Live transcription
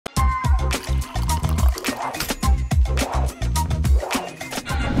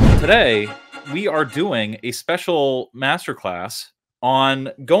Today, we are doing a special masterclass on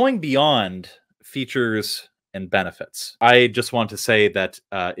going beyond features and benefits. I just want to say that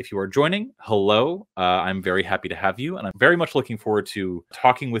if you are joining, hello. I'm very happy to have you, and I'm very much looking forward to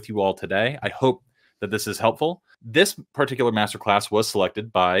talking with you all today. I hope that this is helpful. This particular masterclass was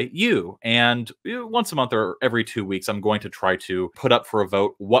selected by you, and once a month or every 2 weeks, I'm going to try to put up for a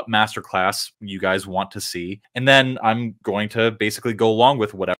vote what masterclass you guys want to see, and then I'm going to basically go along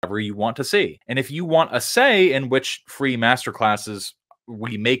with whatever you want to see. And if you want a say in which free masterclasses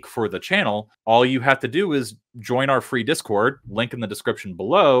we make for the channel, all you have to do is join our free Discord, link in the description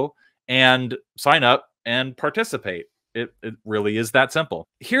below, and sign up and participate. It really is that simple.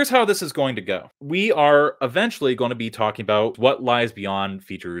 Here's how this is going to go. We are eventually going to be talking about what lies beyond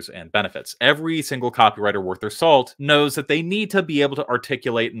features and benefits. Every single copywriter worth their salt knows that they need to be able to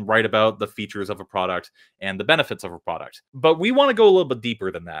articulate and write about the features of a product and the benefits of a product. But we want to go a little bit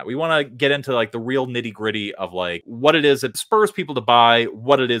deeper than that. We want to get into like the real nitty-gritty of like what it is that spurs people to buy,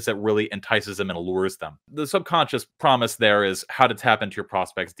 what it is that really entices them and allures them. The subconscious promise there is how to tap into your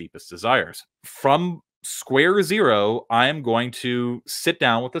prospect's deepest desires. From square zero, I am going to sit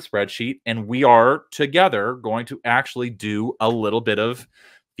down with a spreadsheet and we are together going to actually do a little bit of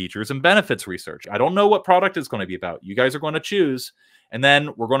features and benefits research. I don't know what product is going to be about. You guys are going to choose, and then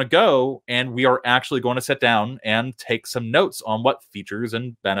we're going to go and we are actually going to sit down and take some notes on what features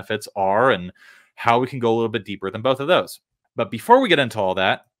and benefits are and how we can go a little bit deeper than both of those. But before we get into all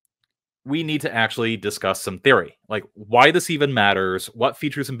that, we need to actually discuss some theory, like why this even matters, what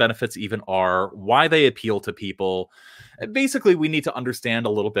features and benefits even are, why they appeal to people. Basically, we need to understand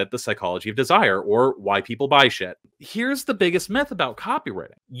a little bit the psychology of desire, or why people buy shit. Here's the biggest myth about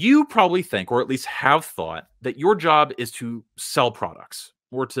copywriting. You probably think, or at least have thought, that your job is to sell products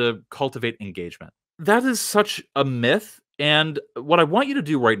or to cultivate engagement. That is such a myth. And what I want you to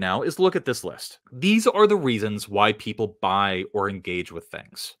do right now is look at this list. These are the reasons why people buy or engage with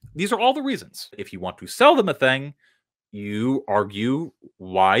things. These are all the reasons. If you want to sell them a thing, you argue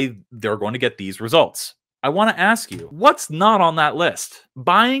why they're going to get these results. I want to ask you, what's not on that list?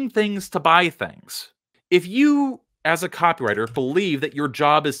 Buying things to buy things. If you, as a copywriter, believe that your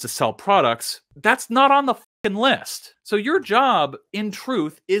job is to sell products, that's not on the list. So your job, in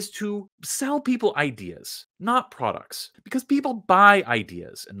truth, is to sell people ideas, not products, because people buy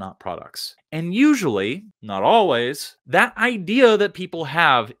ideas and not products. And usually, not always, that idea that people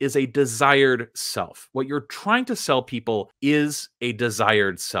have is a desired self. What you're trying to sell people is a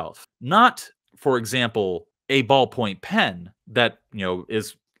desired self, not, for example, a ballpoint pen that,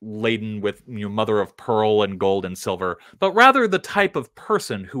 is laden with mother of pearl and gold and silver, but rather the type of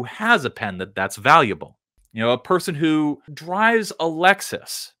person who has a pen that's valuable. A person who drives a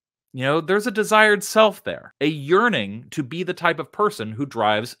Lexus. There's a desired self there, a yearning to be the type of person who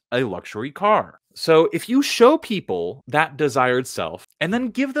drives a luxury car. So if you show people that desired self and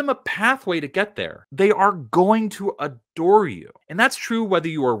then give them a pathway to get there, they are going to adore you. And that's true whether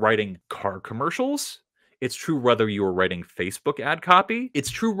you are writing car commercials. It's true whether you are writing Facebook ad copy.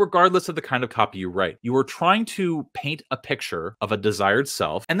 It's true regardless of the kind of copy you write. You are trying to paint a picture of a desired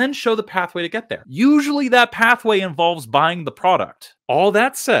self and then show the pathway to get there. Usually that pathway involves buying the product. All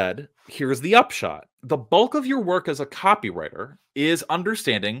that said, here's the upshot. The bulk of your work as a copywriter is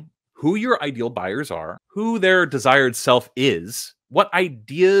understanding who your ideal buyers are, who their desired self is, what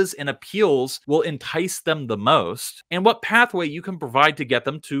ideas and appeals will entice them the most, and what pathway you can provide to get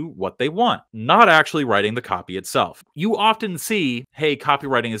them to what they want, not actually writing the copy itself. You often see, hey,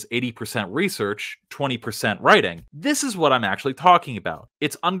 copywriting is 80% research, 20% writing. This is what I'm actually talking about.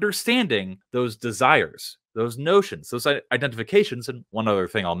 It's understanding those desires, those notions, those identifications, and one other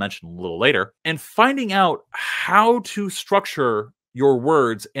thing I'll mention a little later, and finding out how to structure your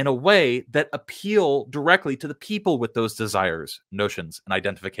words in a way that appeal directly to the people with those desires, notions, and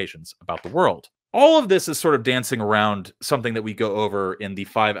identifications about the world. All of this is sort of dancing around something that we go over in the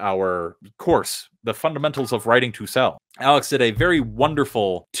 5-hour course, The Fundamentals of Writing to Sell. Alex did a very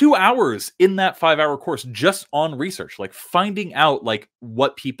wonderful 2 hours in that 5-hour course just on research, like finding out like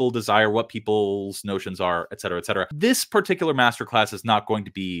what people desire, what people's notions are, et cetera, et cetera. This particular masterclass is not going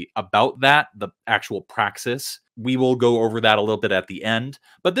to be about that, the actual praxis. We will go over that a little bit at the end,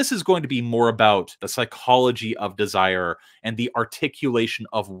 but this is going to be more about the psychology of desire and the articulation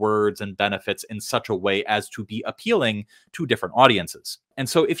of words and benefits in such a way as to be appealing to different audiences. And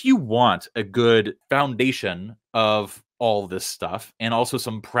so if you want a good foundation of all this stuff and also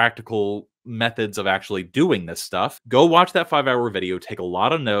some practical methods of actually doing this stuff, go watch that 5-hour video, take a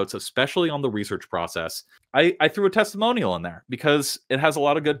lot of notes, especially on the research process. I threw a testimonial in there because it has a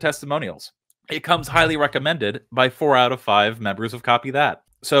lot of good testimonials. It comes highly recommended by 4 out of 5 members of Copy That.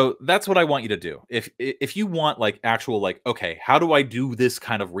 So that's what I want you to do. If you want like actual like, okay, how do I do this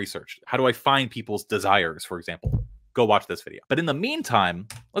kind of research? How do I find people's desires, for example? Go watch this video. But in the meantime,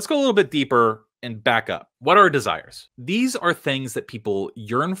 let's go a little bit deeper and back up. What are desires? These are things that people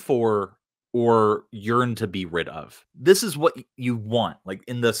yearn for or yearn to be rid of. This is what you want, like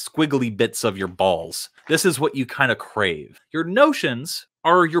in the squiggly bits of your balls. This is what you kind of crave. Your notions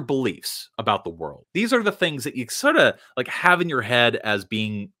are your beliefs about the world. These are the things that you sort of like have in your head as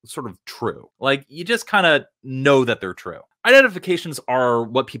being sort of true. Like you just kind of know that they're true. Identifications are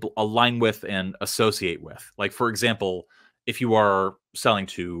what people align with and associate with. Like, for example, if you are selling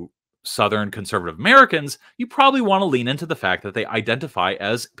to Southern conservative Americans, you probably want to lean into the fact that they identify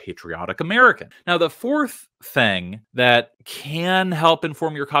as patriotic American. Now, the fourth thing that can help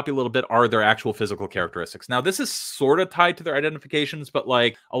inform your copy a little bit are their actual physical characteristics. Now, this is sort of tied to their identifications, but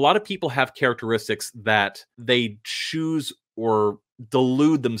like a lot of people have characteristics that they choose or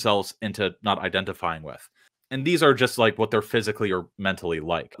delude themselves into not identifying with. And these are just like what they're physically or mentally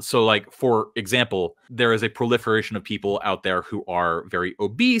like. So like, for example, there is a proliferation of people out there who are very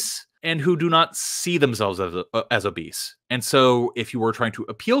obese and who do not see themselves as obese. And so if you were trying to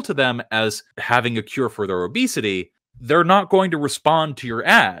appeal to them as having a cure for their obesity, they're not going to respond to your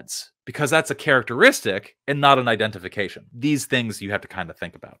ads because that's a characteristic and not an identification. These things you have to kind of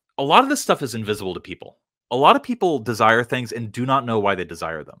think about. A lot of this stuff is invisible to people. A lot of people desire things and do not know why they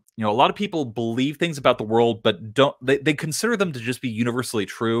desire them. You know, a lot of people believe things about the world, but they consider them to just be universally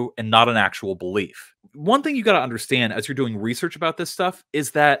true and not an actual belief. One thing you got to understand as you're doing research about this stuff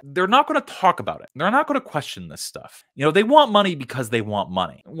is that they're not going to talk about it. They're not going to question this stuff. You know, they want money because they want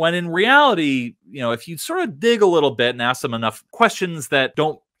money. When in reality, you know, if you sort of dig a little bit and ask them enough questions that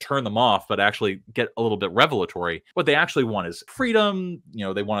don't turn them off, but actually get a little bit revelatory, what they actually want is freedom. You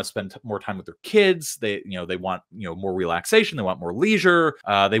know, they want to spend more time with their kids. They want, more relaxation. They want more leisure.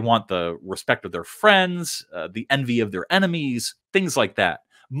 They want the respect of their friends, the envy of their enemies, things like that.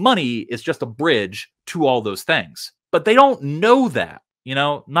 Money is just a bridge to all those things, but they don't know that.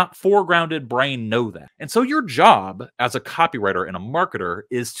 Not foregrounded brain know that. And so your job as a copywriter and a marketer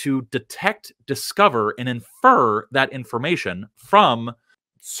is to detect, discover, and infer that information from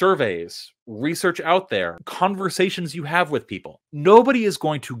surveys, research out there, conversations you have with people. Nobody is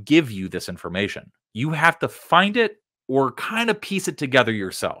going to give you this information. You have to find it or kind of piece it together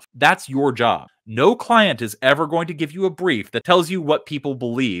yourself. That's your job. No client is ever going to give you a brief that tells you what people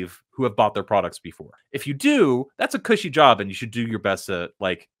believe who have bought their products before. If you do, that's a cushy job and you should do your best to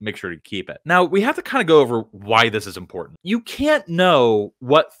make sure to keep it. Now, we have to kind of go over why this is important. You can't know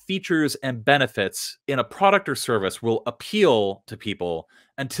what features and benefits in a product or service will appeal to people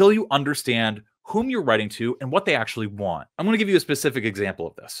until you understand whom you're writing to and what they actually want. I'm going to give you a specific example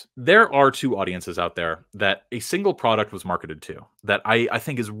of this. There are two audiences out there that a single product was marketed to that I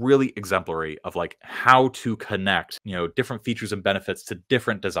think is really exemplary of how to connect, different features and benefits to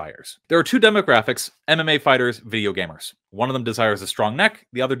different desires. There are two demographics: MMA fighters, video gamers. One of them desires a strong neck.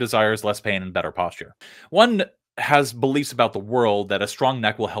 The other desires less pain and better posture. One has beliefs about the world that a strong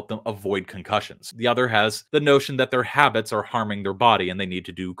neck will help them avoid concussions. The other has the notion that their habits are harming their body and they need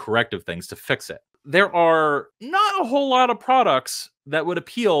to do corrective things to fix it. There are not a whole lot of products that would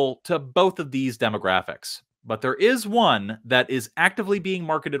appeal to both of these demographics. But there is one that is actively being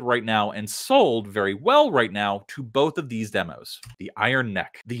marketed right now and sold very well right now to both of these demos. The Iron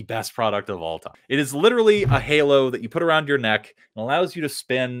Neck, the best product of all time. It is literally a halo that you put around your neck and allows you to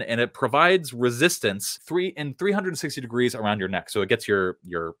spin, and it provides resistance in 360 degrees around your neck. So it gets your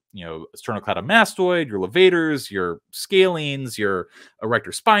sternocleidomastoid, your levators, your scalenes, your erector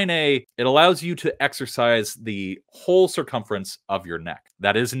spinae. It allows you to exercise the whole circumference of your neck.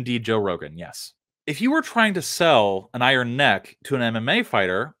 That is indeed Joe Rogan, yes. If you were trying to sell an Iron Neck to an MMA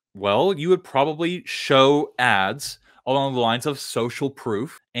fighter, well, you would probably show ads along the lines of social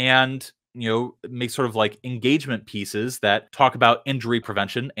proof and, make sort of engagement pieces that talk about injury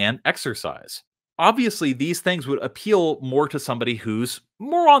prevention and exercise. Obviously, these things would appeal more to somebody who's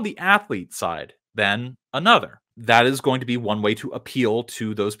more on the athlete side than another. That is going to be one way to appeal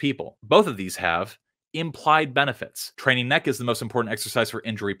to those people. Both of these have implied benefits. Training neck is the most important exercise for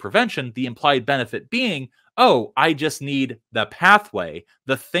injury prevention. The implied benefit being, I just need the pathway,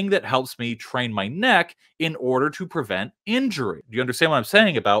 the thing that helps me train my neck in order to prevent injury. Do you understand what I'm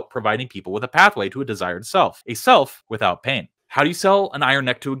saying about providing people with a pathway to a desired self, a self without pain? How do you sell an Iron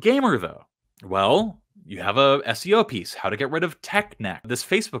Neck to a gamer, though? Well, you have a SEO piece, how to get rid of tech neck. This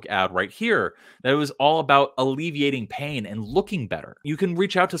Facebook ad right here, that was all about alleviating pain and looking better. You can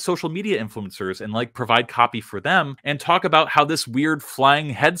reach out to social media influencers and provide copy for them and talk about how this weird flying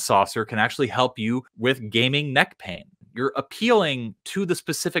head saucer can actually help you with gaming neck pain. You're appealing to the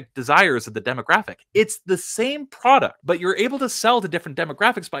specific desires of the demographic. It's the same product, but you're able to sell to different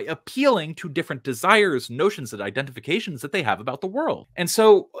demographics by appealing to different desires, notions, and identifications that they have about the world. And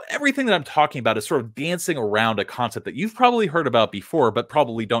so everything that I'm talking about is sort of dancing around a concept that you've probably heard about before, but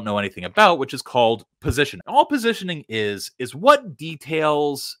probably don't know anything about, which is called positioning. All positioning is what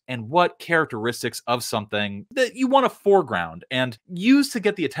details and what characteristics of something that you want to foreground and use to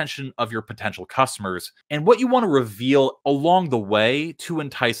get the attention of your potential customers, and what you want to reveal along the way to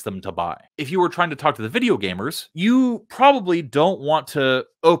entice them to buy. If you were trying to talk to the video gamers, you probably don't want to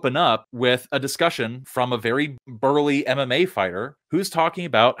open up with a discussion from a very burly MMA fighter who's talking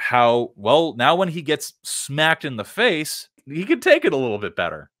about how, well, now when he gets smacked in the face, he can take it a little bit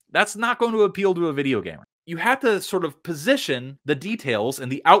better. That's not going to appeal to a video gamer. You have to sort of position the details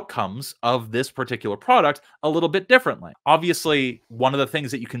and the outcomes of this particular product a little bit differently. Obviously, one of the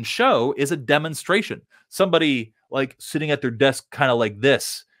things that you can show is a demonstration. Somebody like sitting at their desk kind of like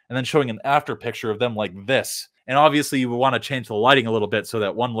this, and then showing an after picture of them like this. And obviously you would want to change the lighting a little bit so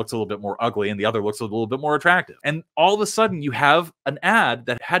that one looks a little bit more ugly and the other looks a little bit more attractive. And all of a sudden you have an ad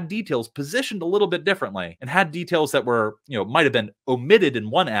that had details positioned a little bit differently and had details that were, might have been omitted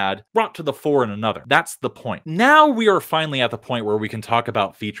in one ad, brought to the fore in another. That's the point. Now we are finally at the point where we can talk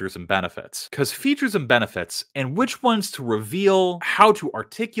about features and benefits, because features and benefits and which ones to reveal, how to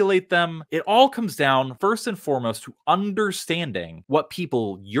articulate them, it all comes down first and foremost to understanding what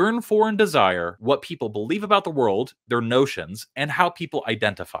people yearn for and desire, what people believe about the world, their notions, and how people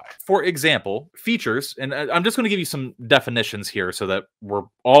identify. For example, features, and I'm just going to give you some definitions here so that we're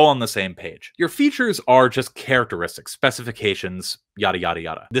all on the same page. Your features are just characteristics, specifications, yada, yada,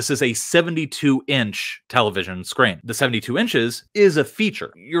 yada. This is a 72-inch television screen. The 72 inches is a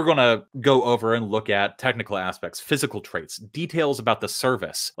feature. You're going to go over and look at technical aspects, physical traits, details about the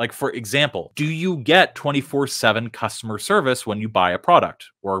service. Like, for example, do you get 24/7 customer service when you buy a product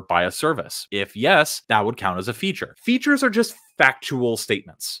or buy a service? If yes, that would count as a feature. Features are just factual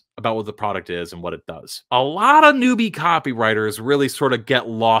statements about what the product is and what it does. A lot of newbie copywriters really sort of get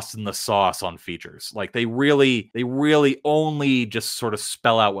lost in the sauce on features. Like they really only just sort of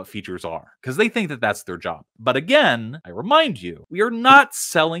spell out what features are because they think that that's their job. But again, I remind you, we are not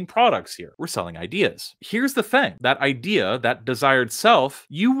selling products here. We're selling ideas. Here's the thing. That idea, that desired self,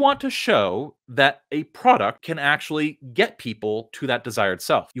 you want to show that a product can actually get people to that desired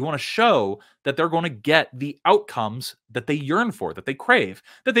self. You want to show that they're going to get the outcomes that they yearn for, that they crave,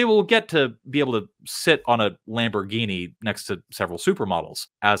 that they will get to be able to sit on a Lamborghini next to several supermodels,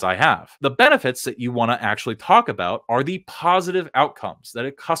 as I have. The benefits that you want to actually talk about are the positive outcomes that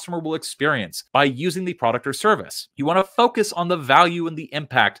a customer will experience by using the product or service. You want to focus on the value and the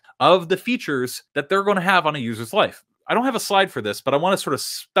impact of the features that they're going to have on a user's life. I don't have a slide for this, but I want to sort of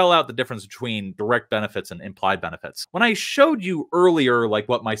spell out the difference between direct benefits and implied benefits. When I showed you earlier, like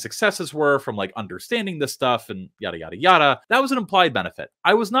what my successes were from like understanding this stuff and yada, yada, yada, that was an implied benefit.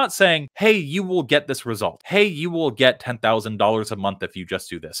 I was not saying, hey, you will get this result. Hey, you will get $10,000 a month if you just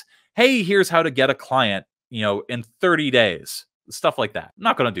do this. Hey, here's how to get a client, in 30 days. Stuff like that. I'm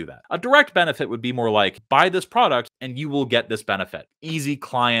not going to do that. A direct benefit would be more like buy this product and you will get this benefit. Easy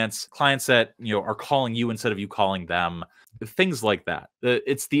clients that, are calling you instead of you calling them, things like that.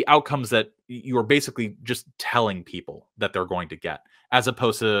 It's the outcomes that you are basically just telling people that they're going to get, as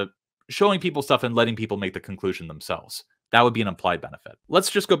opposed to showing people stuff and letting people make the conclusion themselves. That would be an implied benefit. Let's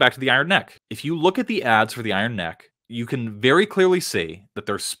just go back to the Iron Neck. If you look at the ads for the Iron Neck, you can very clearly see that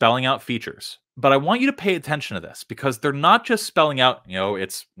they're spelling out features. But I want you to pay attention to this because they're not just spelling out,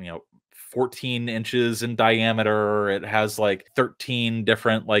 it's, 14 inches in diameter. It has like 13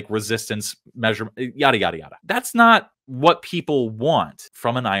 different like resistance measurement, yada, yada, yada. That's not what people want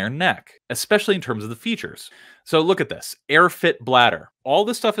from an Iron Neck, especially in terms of the features. So look at this, air fit bladder. All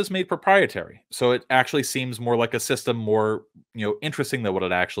this stuff is made proprietary. So it actually seems more like a system, more, interesting than what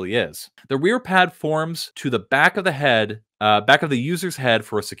it actually is. The rear pad forms to the back of the head, back of the user's head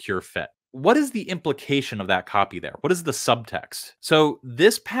for a secure fit. What is the implication of that copy there? What is the subtext? So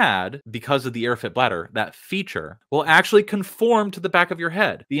this pad, because of the AirFit bladder, that feature will actually conform to the back of your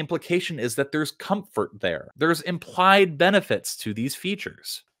head. The implication is that there's comfort there. There's implied benefits to these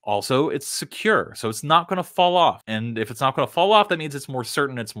features. Also, it's secure, so it's not going to fall off. And if it's not going to fall off, that means it's more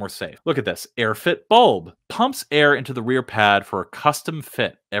certain, it's more safe. Look at this. AirFit bulb pumps air into the rear pad for a custom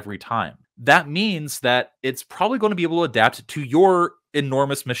fit every time. That means that it's probably going to be able to adapt to your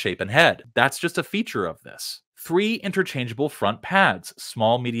enormous misshapen head. That's just a feature of this. 3 interchangeable front pads,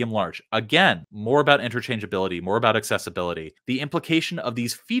 small, medium, large. Again, more about interchangeability, more about accessibility. The implication of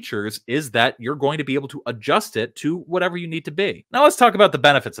these features is that you're going to be able to adjust it to whatever you need to be. Now let's talk about the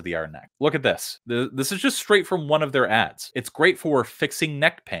benefits of the iron neck. Look at this. This is just straight from one of their ads. It's great for fixing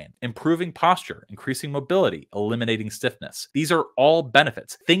neck pain, improving posture, increasing mobility, eliminating stiffness. These are all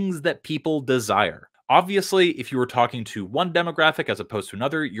benefits, things that people desire. Obviously, if you were talking to one demographic as opposed to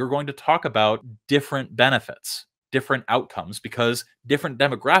another, you're going to talk about different benefits, different outcomes, because different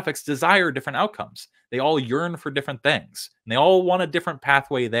demographics desire different outcomes. They all yearn for different things, and they all want a different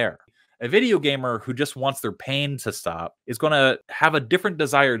pathway there. A video gamer who just wants their pain to stop is going to have a different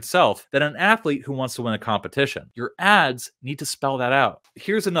desired self than an athlete who wants to win a competition. Your ads need to spell that out.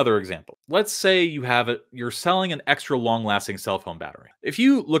 Here's another example. Let's say you're selling an extra long-lasting cell phone battery. If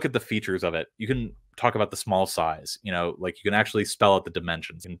you look at the features of it, you can talk about the small size, like you can actually spell out the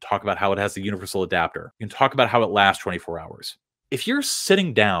dimensions. You can talk about how it has the universal adapter. You can talk about how it lasts 24 hours. If you're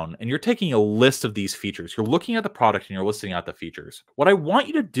sitting down and you're taking a list of these features, you're looking at the product and you're listing out the features, what I want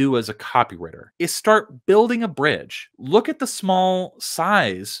you to do as a copywriter is start building a bridge. Look at the small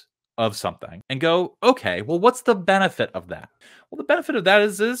size of something and go, okay, well, what's the benefit of that? Well, the benefit of that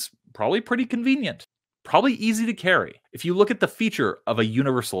is probably pretty convenient, probably easy to carry. If you look at the feature of a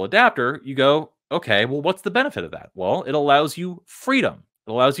universal adapter, you go, okay, well, what's the benefit of that? Well, it allows you freedom.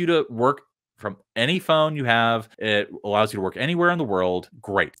 It allows you to work from any phone you have. It allows you to work anywhere in the world.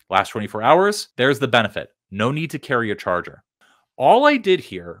 Great. Last 24 hours, there's the benefit. No need to carry a charger. All I did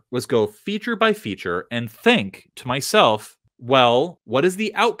here was go feature by feature and think to myself, well, what is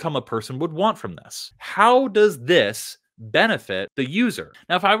the outcome a person would want from this? How does this benefit the user?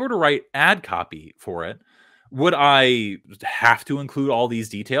 Now, if I were to write ad copy for it, would I have to include all these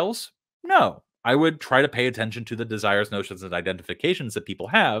details? No. I would try to pay attention to the desires, notions, and identifications that people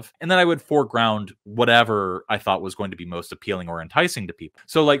have, and then I would foreground whatever I thought was going to be most appealing or enticing to people.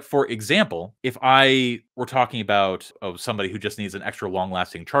 So, like, for example, if I were talking about somebody who just needs an extra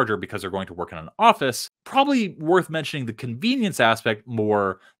long-lasting charger because they're going to work in an office, probably worth mentioning the convenience aspect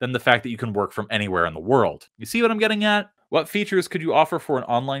more than the fact that you can work from anywhere in the world. You see what I'm getting at? What features could you offer for an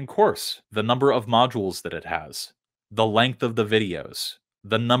online course? The number of modules that it has, the length of the videos,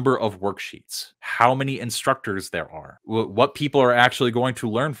 the number of worksheets, how many instructors there are, what people are actually going to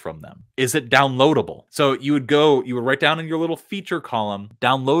learn from them. Is it downloadable? So you would write down in your little feature column,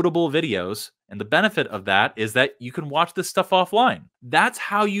 downloadable videos. And the benefit of that is that you can watch this stuff offline. That's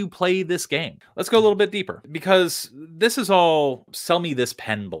how you play this game. Let's go a little bit deeper, because this is all sell me this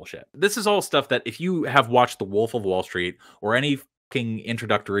pen bullshit. This is all stuff that if you have watched The Wolf of Wall Street or any fucking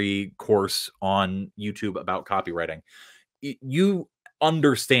introductory course on YouTube about copywriting, you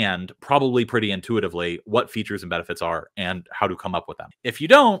understand probably pretty intuitively what features and benefits are and how to come up with them. If you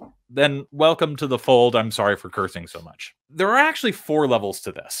don't, then welcome to the fold. I'm sorry for cursing so much. There are actually 4 levels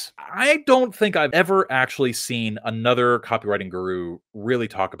to this. I don't think I've ever actually seen another copywriting guru really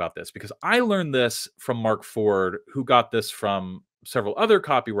talk about this, because I learned this from Mark Ford, who got this from several other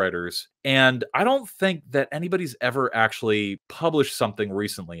copywriters, and I don't think that anybody's ever actually published something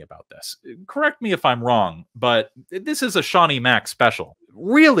recently about this. Correct me if I'm wrong, but this is a Shawnee Mac special.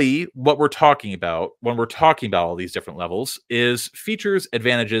 Really, what we're talking about when we're talking about all these different levels is features,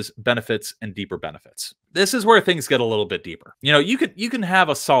 advantages, benefits, and deeper benefits. This is where things get a little bit deeper. You can have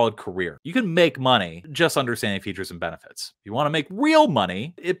a solid career. You can make money just understanding features and benefits. If you want to make real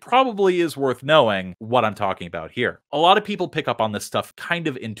money, it probably is worth knowing what I'm talking about here. A lot of people pick up on this stuff kind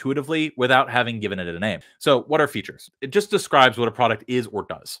of intuitively without having given it a name. So what are features? It just describes what a product is or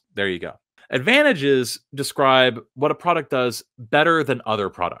does. There you go. Advantages describe what a product does better than other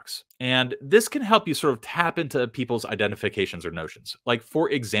products. And this can help you sort of tap into people's identifications or notions. Like, for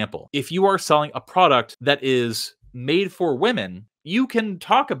example, if you are selling a product that is made for women, you can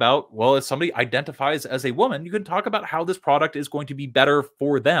talk about, well, if somebody identifies as a woman, you can talk about how this product is going to be better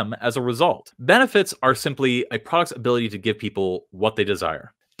for them as a result. Benefits are simply a product's ability to give people what they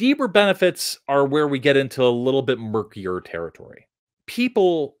desire. Deeper benefits are where we get into a little bit murkier territory.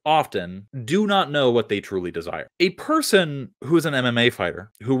 People often do not know what they truly desire. A person who is an MMA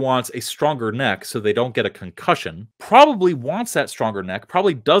fighter who wants a stronger neck so they don't get a concussion probably wants that stronger neck,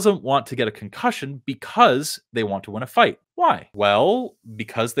 probably doesn't want to get a concussion because they want to win a fight. Why? Well,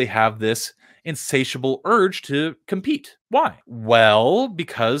 because they have this insatiable urge to compete. Why? Well,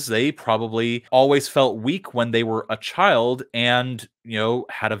 because they probably always felt weak when they were a child and,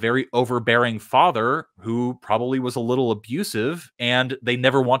 had a very overbearing father who probably was a little abusive, and they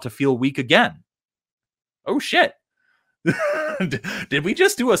never want to feel weak again. Oh, shit. Did we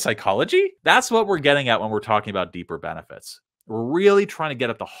just do a psychology? That's what we're getting at when we're talking about deeper benefits. We're really trying to get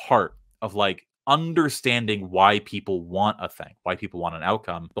at the heart of, like, understanding why people want a thing, why people want an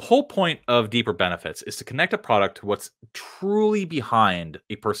outcome. The whole point of deeper benefits is to connect a product to what's truly behind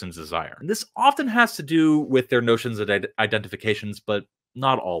a person's desire. And this often has to do with their notions of identifications, but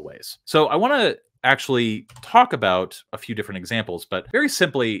not always. So I want to actually talk about a few different examples, but very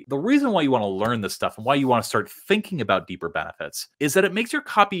simply, the reason why you want to learn this stuff and why you want to start thinking about deeper benefits is that it makes your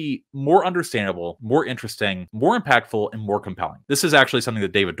copy more understandable, more interesting, more impactful, and more compelling. This is actually something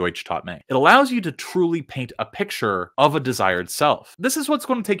that David Deutsch taught me. It allows you to truly paint a picture of a desired self. This is what's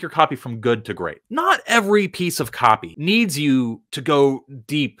going to take your copy from good to great. Not every piece of copy needs you to go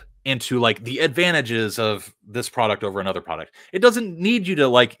deep into like the advantages of this product over another product. It doesn't need you to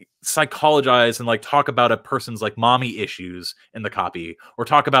like psychologize and like talk about a person's like mommy issues in the copy, or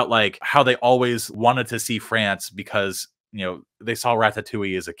talk about like how they always wanted to see France because, you know, they saw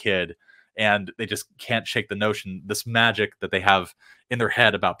Ratatouille as a kid and they just can't shake the notion, this magic that they have in their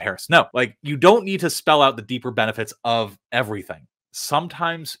head about Paris. No, like you don't need to spell out the deeper benefits of everything.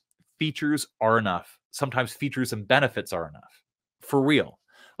 Sometimes features are enough. Sometimes features and benefits are enough. For real.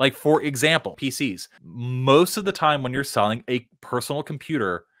 Like, for example, PCs. Most of the time when you're selling a personal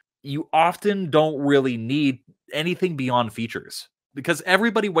computer, you often don't really need anything beyond features, because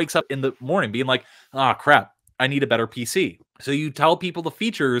everybody wakes up in the morning being like, ah, crap, I need a better PC. So you tell people the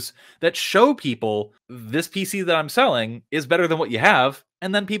features that show people this PC that I'm selling is better than what you have,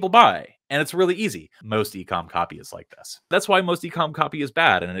 and then people buy. And it's really easy. Most e-com copy is like this. That's why most e-com copy is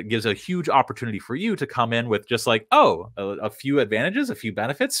bad. And it gives a huge opportunity for you to come in with just like, oh, a few advantages, a few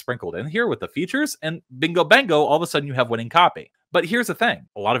benefits sprinkled in here with the features, and bingo bango, all of a sudden you have winning copy. But here's the thing.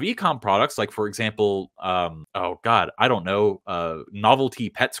 A lot of e-com products, like for example, oh God, I don't know, novelty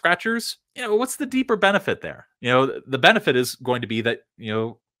pet scratchers. You know, what's the deeper benefit there? You know, the benefit is going to be that, you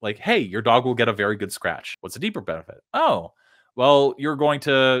know, like, hey, your dog will get a very good scratch. What's the deeper benefit? Oh, well, you're going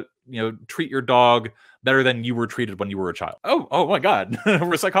to, you know, treat your dog better than you were treated when you were a child. Oh my God,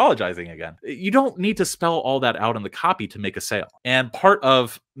 we're psychologizing again. You don't need to spell all that out in the copy to make a sale. And part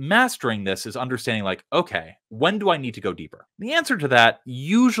of mastering this is understanding like, okay, when do I need to go deeper? The answer to that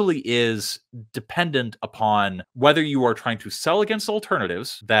usually is dependent upon whether you are trying to sell against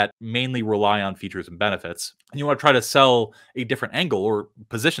alternatives that mainly rely on features and benefits, and you want to try to sell a different angle or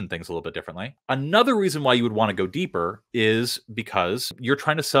position things a little bit differently. Another reason why you would want to go deeper is because you're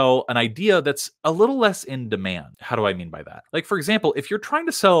trying to sell an idea that's a little less in demand. How do I mean by that? Like, for example, if you're trying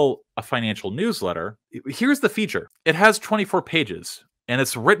to sell a financial newsletter, here's the feature. It has 24 pages. And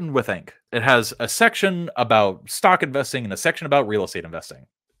it's written with ink. It has a section about stock investing and a section about real estate investing.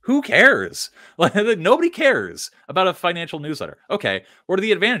 Who cares? Like, nobody cares about a financial newsletter. Okay, what are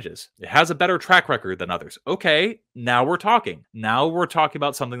the advantages? It has a better track record than others. Okay, now we're talking. Now we're talking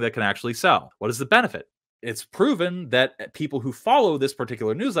about something that can actually sell. What is the benefit? It's proven that people who follow this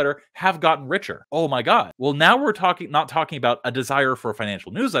particular newsletter have gotten richer. Oh my God. Well, now we're not talking about a desire for a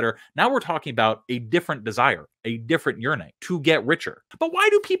financial newsletter. Now we're talking about a different desire, a different yearning to get richer. But why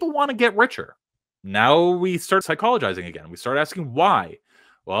do people want to get richer? Now we start psychologizing again. We start asking why.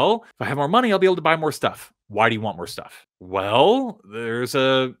 Well, if I have more money, I'll be able to buy more stuff. Why do you want more stuff? Well, there's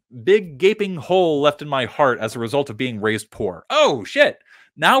a big gaping hole left in my heart as a result of being raised poor. Oh shit.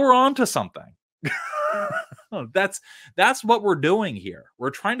 Now we're on to something. That's what we're doing here.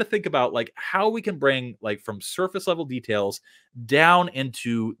 We're trying to think about like how we can bring like from surface level details down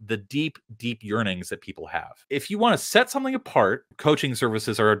into the deep yearnings that people have. If you want to set something apart, coaching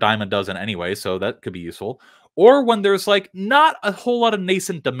services are a dime a dozen anyway, so that could be useful. Or when there's like not a whole lot of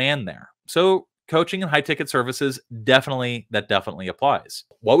nascent demand there. So coaching and high ticket services, definitely applies.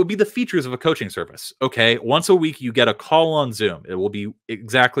 What would be the features of a coaching service? Okay, once a week you get a call on Zoom. It will be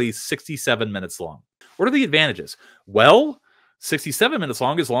exactly 67 minutes long. What are the advantages? Well, 67 minutes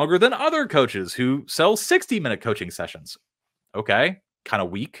long is longer than other coaches who sell 60-minute coaching sessions. Okay, kind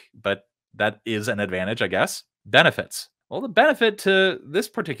of weak, but that is an advantage, I guess. Benefits. Well, the benefit to this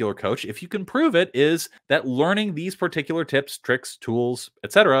particular coach, if you can prove it, is that learning these particular tips, tricks, tools,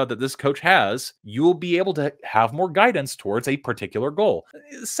 etc., that this coach has, you will be able to have more guidance towards a particular goal.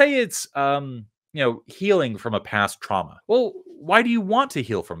 Say it's, healing from a past trauma. Well, why do you want to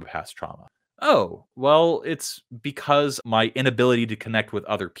heal from a past trauma? Oh, well, it's because my inability to connect with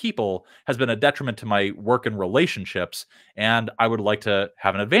other people has been a detriment to my work and relationships, and I would like to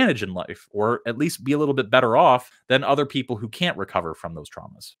have an advantage in life, or at least be a little bit better off than other people who can't recover from those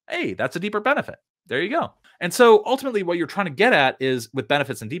traumas. Hey, that's a deeper benefit. There you go. And so ultimately what you're trying to get at is with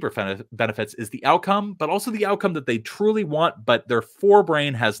benefits and deeper benefits is the outcome, but also the outcome that they truly want, but their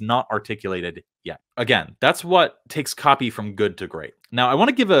forebrain has not articulated yet. Again, that's what takes copy from good to great. Now, I want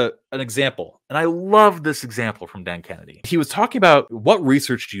to give an example, and I love this example from Dan Kennedy. He was talking about what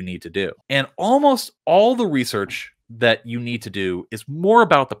research do you need to do? And almost all the research that you need to do is more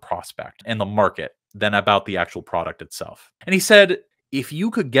about the prospect and the market than about the actual product itself. And he said, if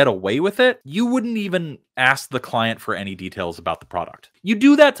you could get away with it, you wouldn't even ask the client for any details about the product. You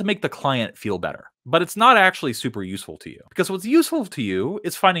do that to make the client feel better, but it's not actually super useful to you. Because what's useful to you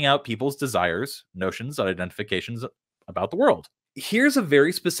is finding out people's desires, notions, and identifications about the world. Here's a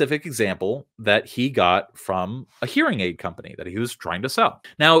very specific example that he got from a hearing aid company that he was trying to sell.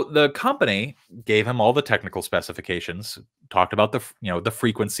 Now, the company gave him all the technical specifications, talked about the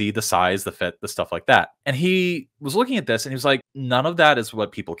frequency, the size, the fit, the stuff like that. And he was looking at this and he was like, none of that is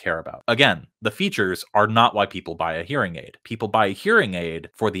what people care about. Again, the features are not why people buy a hearing aid. People buy a hearing aid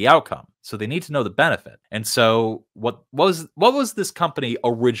for the outcome. So they need to know the benefit. And so what was this company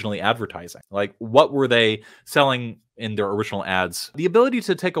originally advertising? Like, what were they selling in their original ads? The ability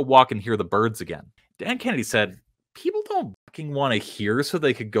to take a walk and hear the birds again. Dan Kennedy said, people don't fucking want to hear so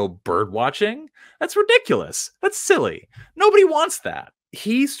they could go bird watching. That's ridiculous. That's silly. Nobody wants that.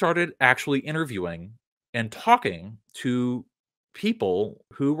 He started actually interviewing and talking to people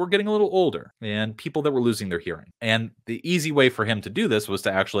who were getting a little older and people that were losing their hearing. And the easy way for him to do this was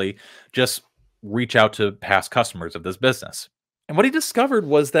to actually just reach out to past customers of this business. And what he discovered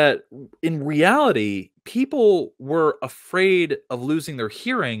was that in reality, people were afraid of losing their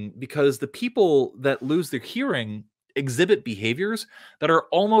hearing because the people that lose their hearing exhibit behaviors that are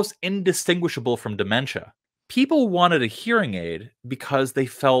almost indistinguishable from dementia. People wanted a hearing aid because they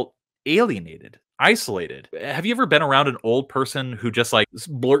felt alienated, isolated. Have you ever been around an old person who just like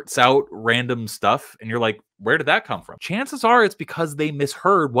blurts out random stuff and you're like, where did that come from? Chances are it's because they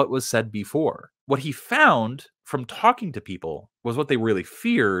misheard what was said before. What he found from talking to people was what they really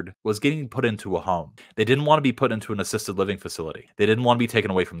feared was getting put into a home. They didn't want to be put into an assisted living facility. They didn't want to be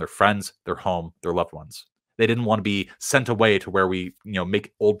taken away from their friends, their home, their loved ones. They didn't want to be sent away to where we,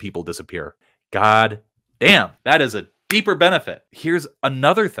 make old people disappear. God damn, that is a deeper benefit. Here's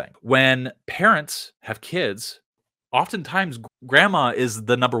another thing. When parents have kids, oftentimes grandma is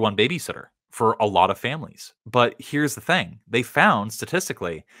the number one babysitter for a lot of families. But here's the thing. They found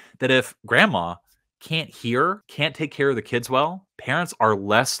statistically that if grandma can't hear, can't take care of the kids well, parents are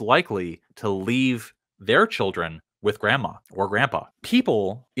less likely to leave their children with grandma or grandpa.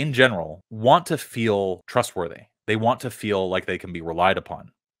 People in general want to feel trustworthy. They want to feel like they can be relied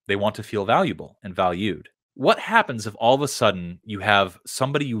upon. They want to feel valuable and valued. What happens if all of a sudden you have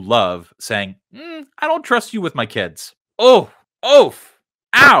somebody you love saying, I don't trust you with my kids? Oh,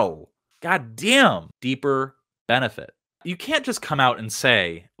 ow, god damn, deeper benefit. You can't just come out and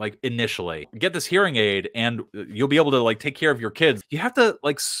say, like, initially, get this hearing aid and you'll be able to, like, take care of your kids. You have to,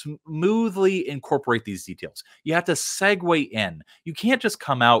 like, smoothly incorporate these details. You have to segue in. You can't just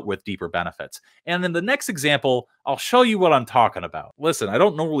come out with deeper benefits. And in the next example, I'll show you what I'm talking about. Listen, I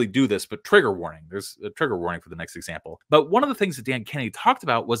don't normally do this, but trigger warning. There's a trigger warning for the next example. But one of the things that Dan Kennedy talked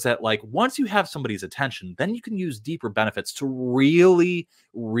about was that, like, once you have somebody's attention, then you can use deeper benefits to really,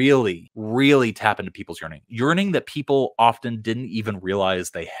 really, really tap into people's yearning that people often didn't even realize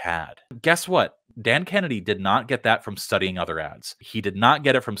they had. Guess what? Dan Kennedy did not get that from studying other ads. He did not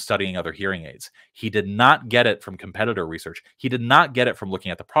get it from studying other hearing aids. He did not get it from competitor research. He did not get it from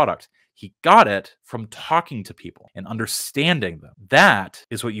looking at the product. He got it from talking to people and understanding them. That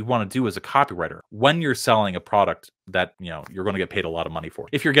is what you want to do as a copywriter when you're selling a product that, you're going to get paid a lot of money for.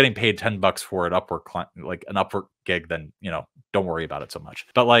 If you're getting paid $10 for an Upwork like an Upwork gig, then, don't worry about it so much.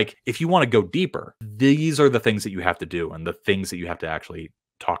 But like, if you want to go deeper, these are the things that you have to do and the things that you have to actually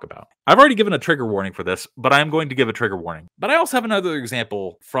talk about. I've already given a trigger warning for this, but I'm going to give a trigger warning. But I also have another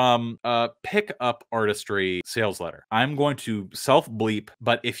example from a pickup artistry sales letter. I'm going to self-bleep,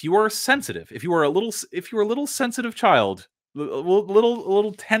 but if you are sensitive, if you're a little sensitive child, a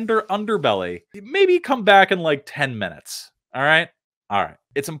little tender underbelly, maybe come back in like 10 minutes. All right.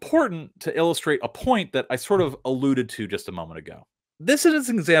 It's important to illustrate a point that I sort of alluded to just a moment ago. This is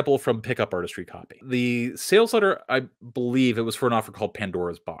an example from Pickup Artistry Copy. The sales letter, I believe it was for an offer called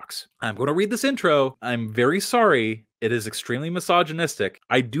Pandora's Box. I'm going to read this intro. I'm very sorry. It is extremely misogynistic.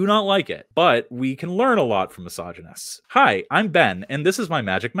 I do not like it, but we can learn a lot from misogynists. Hi, I'm Ben, and this is my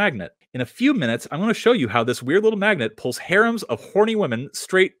magic magnet. In a few minutes, I'm going to show you how this weird little magnet pulls harems of horny women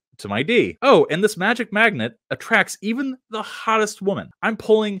straight to my D. Oh, and this magic magnet attracts even the hottest woman. I'm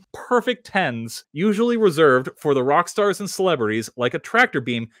pulling perfect tens, usually reserved for the rock stars and celebrities, like a tractor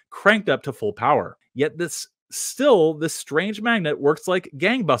beam cranked up to full power. Yet this strange magnet works like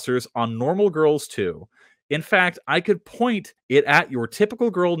gangbusters on normal girls too. In fact, I could point it at your typical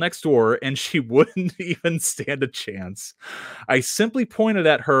girl next door and she wouldn't even stand a chance. I simply pointed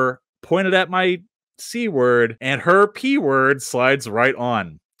at her, pointed at my C word, and her P word slides right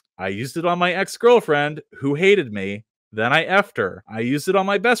on. I used it on my ex-girlfriend who hated me. Then I effed her. I used it on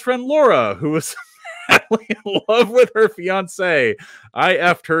my best friend Laura, who was madly in love with her fiance. I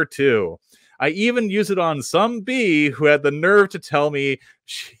effed her too. I even used it on some B who had the nerve to tell me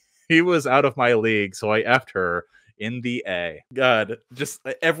she was out of my league, so I effed her in the A. God, just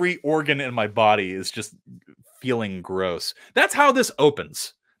every organ in my body is just feeling gross. That's how this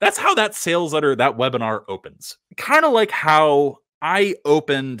opens. That's how that sales letter, that webinar opens. Kind of like how I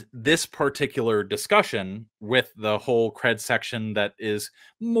opened this particular discussion with the whole cred section that is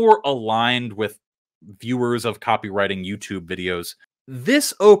more aligned with viewers of copywriting YouTube videos.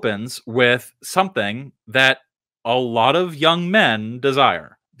 This opens with something that a lot of young men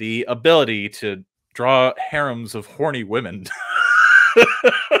desire. The ability to draw harems of horny women.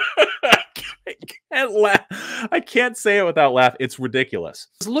 I can't laugh. I can't say it without laugh. It's ridiculous.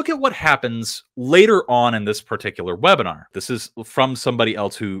 Look at what happens later on in this particular webinar. This is from somebody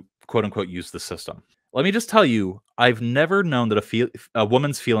else who, quote unquote, used the system. Let me just tell you, I've never known that a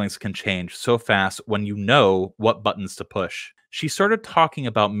woman's feelings can change so fast when you know what buttons to push. She started talking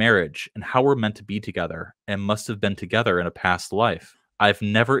about marriage and how we're meant to be together and must have been together in a past life. I've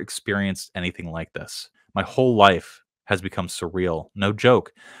never experienced anything like this. My whole life has become surreal. No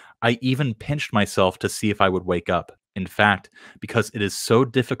joke. I even pinched myself to see if I would wake up. In fact, because it is so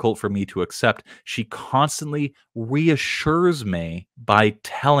difficult for me to accept, she constantly reassures me by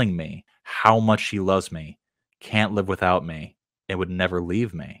telling me how much she loves me, can't live without me, and would never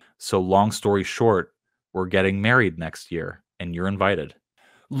leave me. So long story short, we're getting married next year, and you're invited.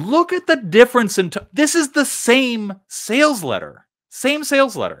 Look at the difference in this is the same sales letter. Same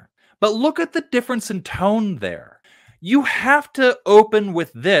sales letter. But look at the difference in tone there. You have to open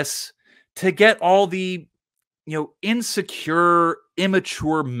with this to get all the, insecure,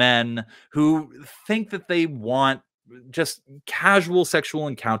 immature men who think that they want just casual sexual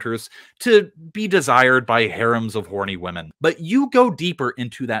encounters to be desired by harems of horny women. But you go deeper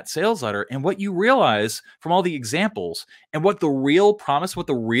into that sales letter, and what you realize from all the examples and what the real promise, what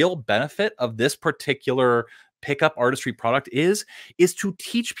the real benefit of this particular pickup artistry product is to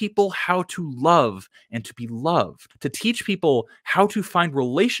teach people how to love and to be loved, to teach people how to find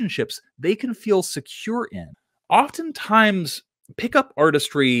relationships they can feel secure in. Oftentimes, pickup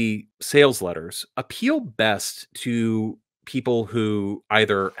artistry sales letters appeal best to people who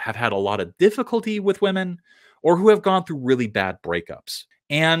either have had a lot of difficulty with women or who have gone through really bad breakups.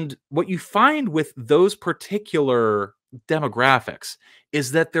 And what you find with those particular demographics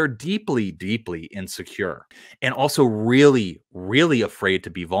is that they're deeply, deeply insecure and also really, really afraid to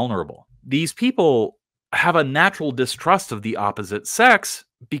be vulnerable. These people have a natural distrust of the opposite sex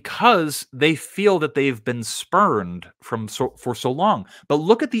because they feel that they've been spurned for so long. But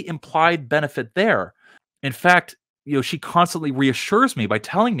look at the implied benefit there. In fact, she constantly reassures me by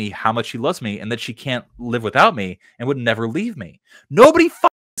telling me how much she loves me and that she can't live without me and would never leave me. Nobody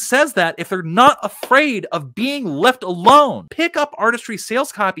says that if they're not afraid of being left alone. Pickup artistry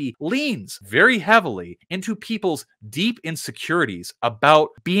sales copy leans very heavily into people's deep insecurities about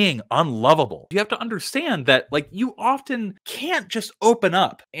being unlovable. You have to understand that you often can't just open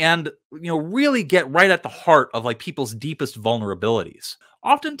up and really get right at the heart of people's deepest vulnerabilities.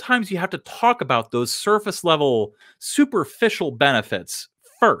 Oftentimes you have to talk about those surface level, superficial benefits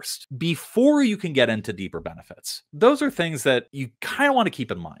first before you can get into deeper benefits. Those are things that you kind of want to keep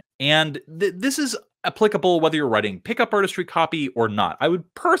in mind. And this is applicable whether you're writing pickup artistry copy or not. I would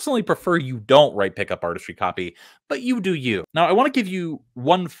personally prefer you don't write pickup artistry copy, but you do you. Now, I want to give you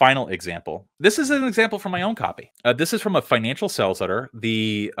one final example. This is an example from my own copy. This is from a financial sales letter.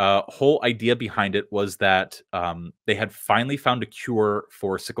 The whole idea behind it was that they had finally found a cure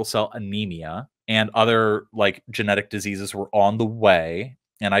for sickle cell anemia, and other genetic diseases were on the way.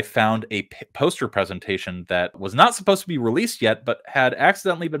 And I found a poster presentation that was not supposed to be released yet, but had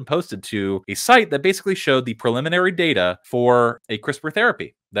accidentally been posted to a site that basically showed the preliminary data for a CRISPR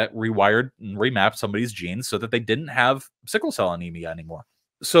therapy that rewired and remapped somebody's genes so that they didn't have sickle cell anemia anymore.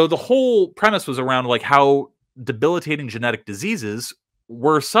 So the whole premise was around how debilitating genetic diseases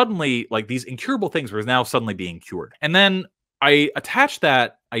were suddenly, these incurable things were now suddenly being cured. And then I attach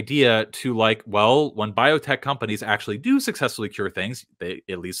that idea to like, well, when biotech companies actually do successfully cure things,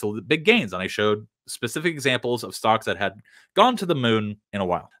 it leads to big gains. And I showed specific examples of stocks that had gone to the moon in a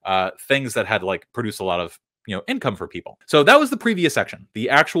while, things that had like produced a lot of income for people. So that was the previous section, the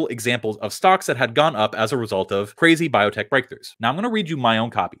actual examples of stocks that had gone up as a result of crazy biotech breakthroughs. Now I'm going to read you my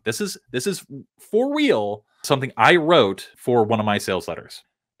own copy. This is for real, something I wrote for one of my sales letters.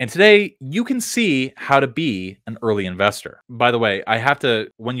 And today you can see how to be an early investor. By the way,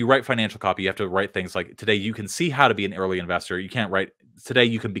 when you write financial copy, you have to write things like, today you can see how to be an early investor. You can't write, today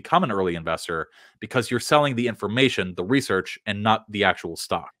you can become an early investor, because you're selling the information, the research, and not the actual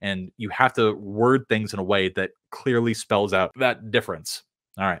stock. And you have to word things in a way that clearly spells out that difference.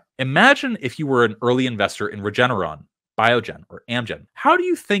 All right. Imagine if you were an early investor in Regeneron, Biogen, or Amgen. How do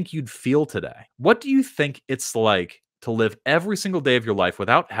you think you'd feel today? What do you think it's like to live every single day of your life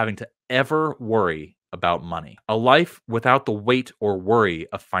without having to ever worry about money? A life without the weight or worry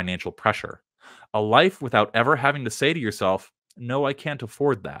of financial pressure. A life without ever having to say to yourself, no, I can't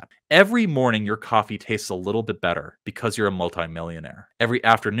afford that. Every morning, your coffee tastes a little bit better because you're a multimillionaire. Every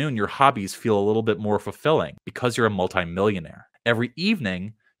afternoon, your hobbies feel a little bit more fulfilling because you're a multimillionaire. Every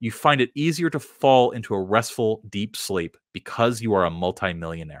evening, you find it easier to fall into a restful, deep sleep because you are a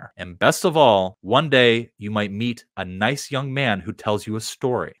multimillionaire. And best of all, one day you might meet a nice young man who tells you a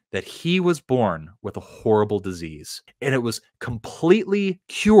story that he was born with a horrible disease, and it was completely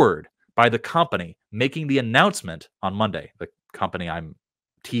cured by the company making the announcement on Monday, the company I'm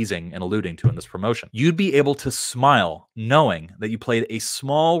teasing and alluding to in this promotion. You'd be able to smile knowing that you played a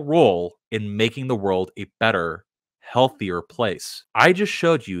small role in making the world a better, healthier place. I just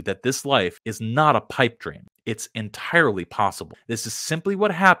showed you that this life is not a pipe dream. It's entirely possible. This is simply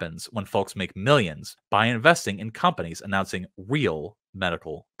what happens when folks make millions by investing in companies announcing real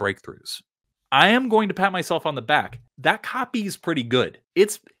medical breakthroughs. I am going to pat myself on the back. That copy is pretty good.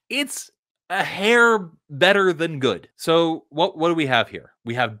 It's a hair better than good. So what do we have here?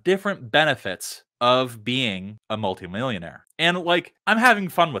 We have different benefits of being a multimillionaire. And like, I'm having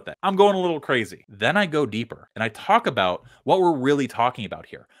fun with it. I'm going a little crazy. Then I go deeper and I talk about what we're really talking about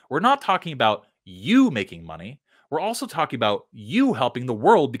here. We're not talking about you making money. We're also talking about you helping the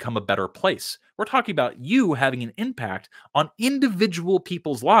world become a better place. We're talking about you having an impact on individual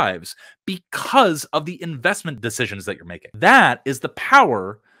people's lives because of the investment decisions that you're making. That is the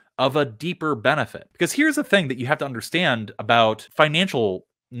power of a deeper benefit. Because here's the thing that you have to understand about financial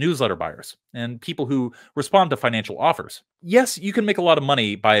newsletter buyers and people who respond to financial offers. Yes, you can make a lot of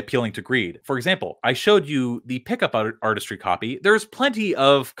money by appealing to greed. For example, I showed you the pickup artistry copy. There's plenty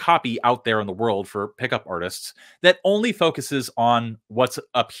of copy out there in the world for pickup artists that only focuses on what's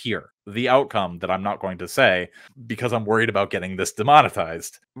up here, the outcome that I'm not going to say because I'm worried about getting this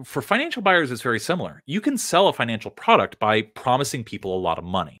demonetized. For financial buyers, it's very similar. You can sell a financial product by promising people a lot of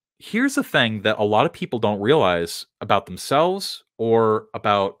money. Here's the thing that a lot of people don't realize about themselves or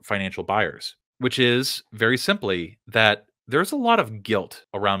about financial buyers, which is very simply that there's a lot of guilt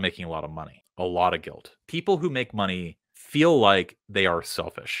around making a lot of money. A lot of guilt. People who make money feel like they are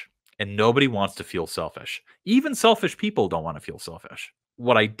selfish, and nobody wants to feel selfish. Even selfish people don't want to feel selfish.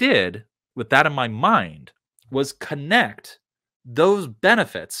 What I did with that in my mind was connect those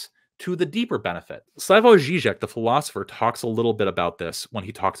benefits to the deeper benefit. Slavoj Žižek, the philosopher, talks a little bit about this when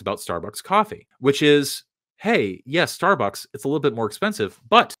he talks about Starbucks coffee, which is, hey, yes, Starbucks, it's a little bit more expensive,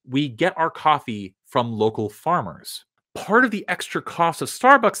 but we get our coffee from local farmers. Part of the extra cost of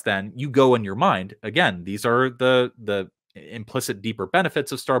Starbucks, then, you go in your mind. Again, these are the implicit deeper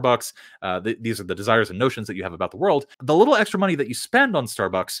benefits of Starbucks. These are the desires and notions that you have about the world. The little extra money that you spend on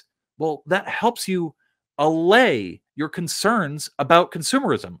Starbucks, well, that helps you allay your concerns about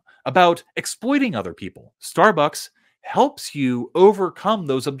consumerism, about exploiting other people. Starbucks helps you overcome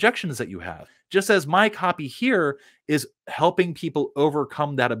those objections that you have. Just as my copy here is helping people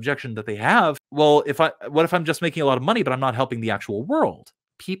overcome that objection that they have. Well, what if I'm just making a lot of money, but I'm not helping the actual world?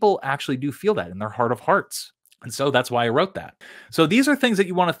 People actually do feel that in their heart of hearts. And so that's why I wrote that. So these are things that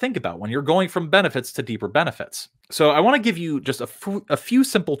you want to think about when you're going from benefits to deeper benefits. So I want to give you just a few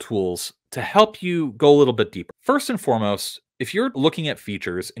simple tools to help you go a little bit deeper. First and foremost, if you're looking at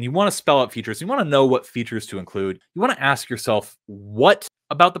features and you want to spell out features, you want to know what features to include, you want to ask yourself what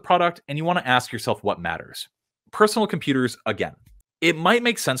about the product, and you want to ask yourself what matters. Personal computers, again. It might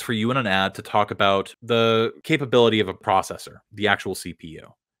make sense for you in an ad to talk about the capability of a processor, the actual CPU.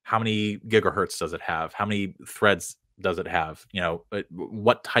 How many gigahertz does it have? How many threads does it have?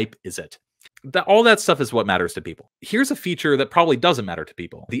 What type is it? All that stuff is what matters to people. Here's a feature that probably doesn't matter to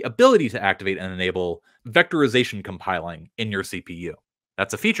people. The ability to activate and enable vectorization compiling in your CPU.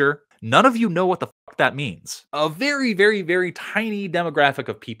 That's a feature. None of you know what the fuck that means. A very, very, very tiny demographic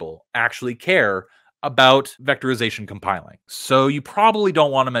of people actually care about vectorization compiling. So you probably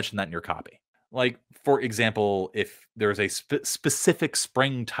don't want to mention that in your copy. Like, for example, if there's a specific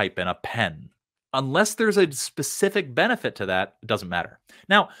spring type in a pen, unless there's a specific benefit to that, it doesn't matter.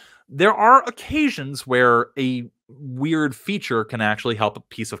 Now, there are occasions where a weird feature can actually help a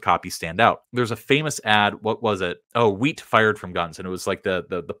piece of copy stand out. There's a famous ad, what was it? Oh, wheat fired from guns. And it was like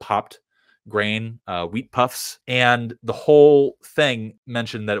the popped grain, wheat puffs. And the whole thing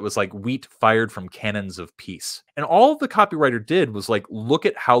mentioned that it was like wheat fired from cannons of peace. And all the copywriter did was like, look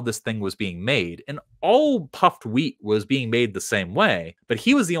at how this thing was being made. And all puffed wheat was being made the same way, but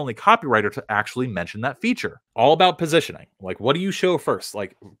he was the only copywriter to actually mention that feature. All about positioning. Like, what do you show first?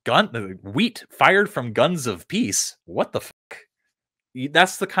 Like, wheat fired from guns of peace? What the fuck?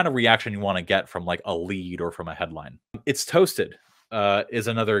 That's the kind of reaction you want to get from like a lead or from a headline. It's toasted. Is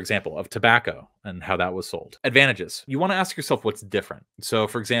another example of tobacco and how that was sold. Advantages. You want to ask yourself what's different. So,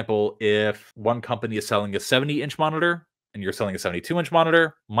 for example, if one company is selling a 70-inch monitor and you're selling a 72-inch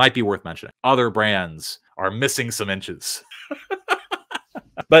monitor, might be worth mentioning. Other brands are missing some inches.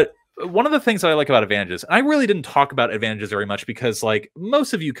 But one of the things that I like about advantages, and I really didn't talk about advantages very much because like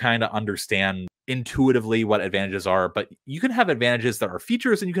most of you kind of understand intuitively what advantages are, but you can have advantages that are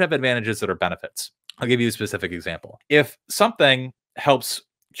features and you can have advantages that are benefits. I'll give you a specific example. If something helps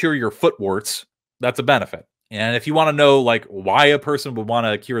cure your foot warts, that's a benefit. And if you want to know like why a person would want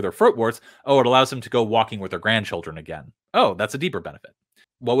to cure their foot warts, oh, it allows them to go walking with their grandchildren again. Oh, that's a deeper benefit.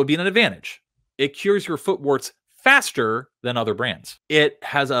 What would be an advantage? It cures your foot warts faster than other brands. It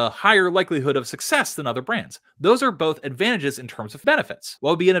has a higher likelihood of success than other brands. Those are both advantages in terms of benefits.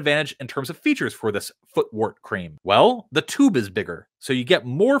 What would be an advantage in terms of features for this foot wart cream? Well, the tube is bigger, so you get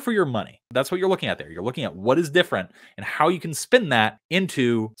more for your money. That's what you're looking at there. You're looking at what is different and how you can spin that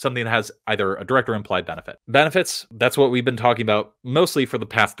into something that has either a direct or implied benefit. Benefits, that's what we've been talking about mostly for the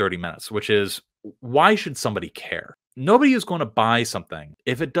past 30 minutes, which is why should somebody care? Nobody is going to buy something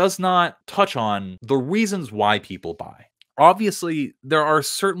if it does not touch on the reasons why people buy. Obviously, there are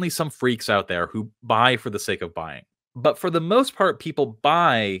certainly some freaks out there who buy for the sake of buying. But for the most part, people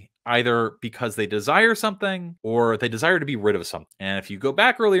buy either because they desire something or they desire to be rid of something. And if you go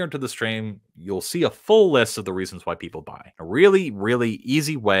back earlier into the stream, you'll see a full list of the reasons why people buy. A really, really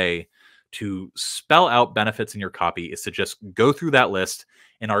easy way to spell out benefits in your copy is to just go through that list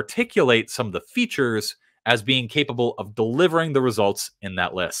and articulate some of the features as being capable of delivering the results in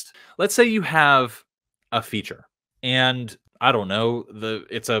that list. Let's say you have a feature and I don't know,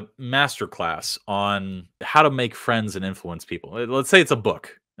 it's a masterclass on how to make friends and influence people. Let's say it's a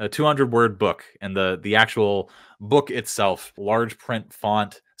book, a 200-word book, and the actual book itself, large print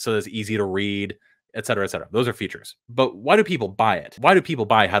font, so it's easy to read, et cetera, et cetera. Those are features. But why do people buy it? Why do people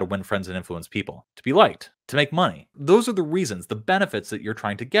buy how to win friends and influence people? To be liked, to make money. Those are the reasons, the benefits that you're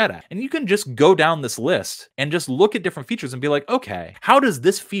trying to get at. And you can just go down this list and just look at different features and be like, okay, how does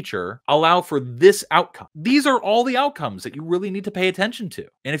this feature allow for this outcome? These are all the outcomes that you really need to pay attention to.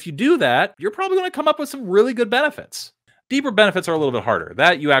 And if you do that, you're probably going to come up with some really good benefits. Deeper benefits are a little bit harder.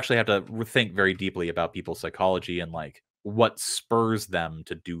 That you actually have to think very deeply about people's psychology and like what spurs them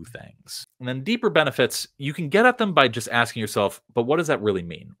to do things. And then deeper benefits, you can get at them by just asking yourself, but what does that really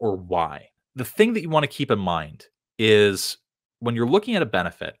mean or why? The thing that you want to keep in mind is when you're looking at a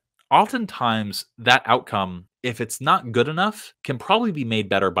benefit, oftentimes that outcome, if it's not good enough, can probably be made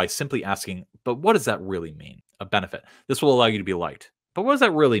better by simply asking, but what does that really mean? A benefit. This will allow you to be liked. But what does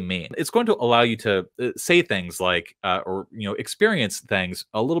that really mean? It's going to allow you to say things like, or experience things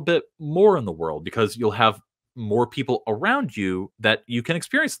a little bit more in the world because you'll have more people around you that you can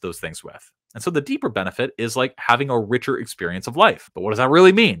experience those things with. And so the deeper benefit is like having a richer experience of life. But what does that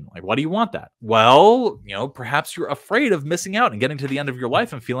really mean? Like, why do you want that? Well, perhaps you're afraid of missing out and getting to the end of your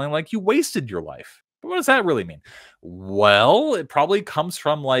life and feeling like you wasted your life. But what does that really mean? Well, it probably comes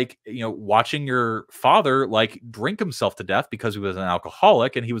from like, watching your father like drink himself to death because he was an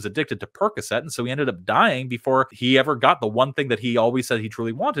alcoholic and he was addicted to Percocet. And so he ended up dying before he ever got the one thing that he always said he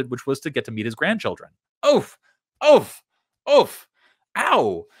truly wanted, which was to get to meet his grandchildren. Oof, oof, oof.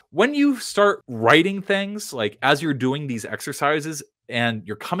 Ow. When you start writing things, like as you're doing these exercises and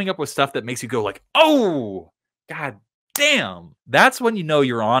you're coming up with stuff that makes you go like, oh, God damn, that's when you know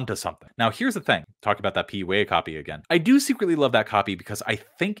you're on to something. Now, here's the thing. Talk about that PUA copy again. I do secretly love that copy because I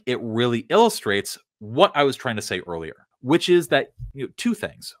think it really illustrates what I was trying to say earlier, which is that two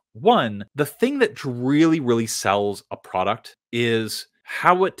things. One, the thing that really, really sells a product is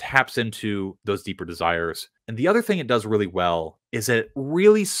how it taps into those deeper desires. And the other thing it does really well is it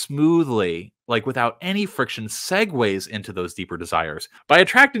really smoothly like without any friction, segues into those deeper desires by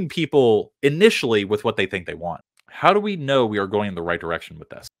attracting people initially with what they think they want. How do we know we are going in the right direction with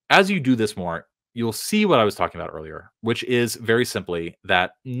this? As you do this more, you'll see what I was talking about earlier, which is very simply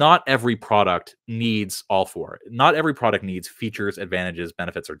that not every product needs all four. Not every product needs features, advantages,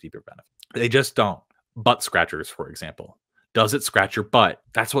 benefits, or deeper benefits. They just don't. Butt scratchers, for example. Does it scratch your butt?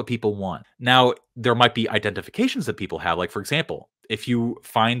 That's what people want. Now, there might be identifications that people have. Like, for example, if you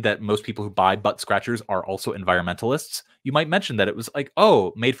find that most people who buy butt scratchers are also environmentalists, you might mention that it was like,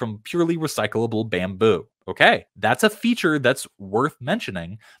 oh, made from purely recyclable bamboo. Okay, that's a feature that's worth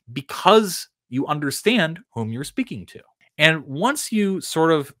mentioning because you understand whom you're speaking to. And once you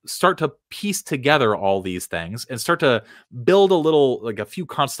sort of start to piece together all these things and start to build a few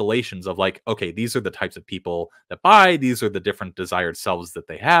constellations of like, okay, these are the types of people that buy, these are the different desired selves that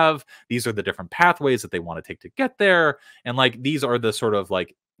they have, these are the different pathways that they want to take to get there. And like, these are the sort of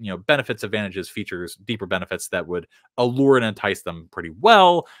like, benefits, advantages, features, deeper benefits that would allure and entice them pretty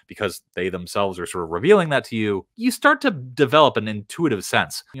well because they themselves are sort of revealing that to you. You start to develop an intuitive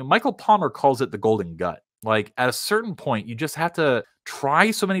sense. Michael Palmer calls it the golden gut. Like at a certain point, you just have to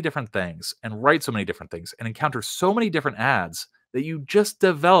try so many different things and write so many different things and encounter so many different ads that you just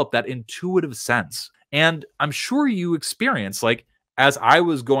develop that intuitive sense. And I'm sure you experience, like, as I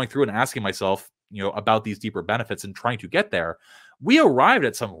was going through and asking myself, about these deeper benefits and trying to get there, we arrived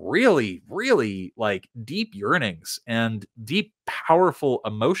at some really, really like deep yearnings and deep, powerful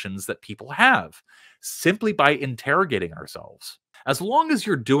emotions that people have simply by interrogating ourselves. As long as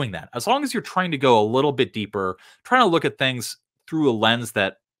you're doing that, as long as you're trying to go a little bit deeper, trying to look at things through a lens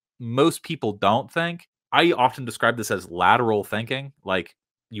that most people don't think, I often describe this as lateral thinking. Like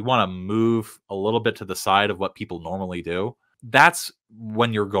you want to move a little bit to the side of what people normally do. That's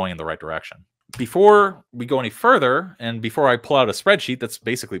when you're going in the right direction. Before we go any further, and before I pull out a spreadsheet that's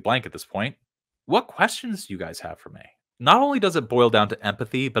basically blank at this point, what questions do you guys have for me? Not only does it boil down to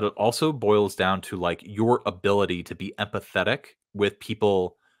empathy, but it also boils down to like your ability to be empathetic with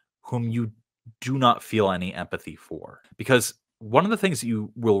people whom you do not feel any empathy for. Because one of the things you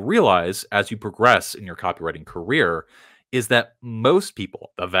will realize as you progress in your copywriting career is that most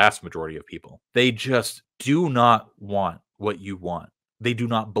people, the vast majority of people, they just do not want what you want. They do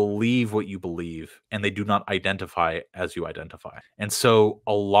not believe what you believe, and they do not identify as you identify. And so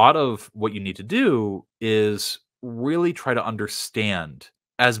a lot of what you need to do is really try to understand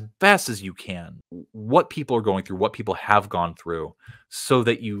as best as you can what people are going through, what people have gone through, so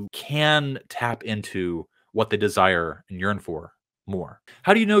that you can tap into what they desire and yearn for more.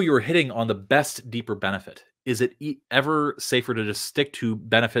 How do you know you're hitting on the best, deeper benefit? Is it ever safer to just stick to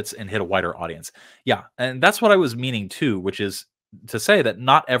benefits and hit a wider audience? Yeah, and that's what I was meaning too, which is to say that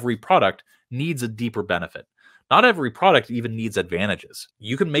not every product needs a deeper benefit. Not every product even needs advantages.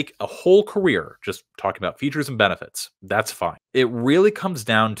 You can make a whole career just talking about features and benefits. That's fine. It really comes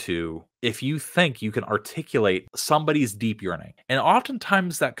down to if you think you can articulate somebody's deep yearning. And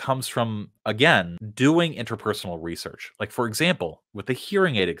oftentimes that comes from, again, doing interpersonal research. Like, for example, with the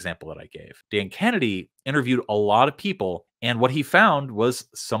hearing aid example that I gave, Dan Kennedy interviewed a lot of people, and what he found was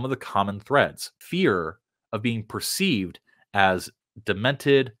some of the common threads: fear of being perceived as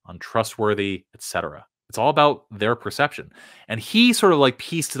demented, untrustworthy, etc. It's all about their perception. And he sort of like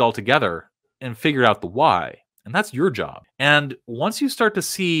pieced it all together and figured out the why. And that's your job. And once you start to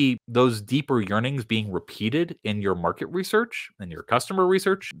see those deeper yearnings being repeated in your market research and your customer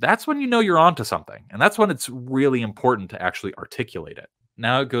research, that's when you know you're onto something. And that's when it's really important to actually articulate it.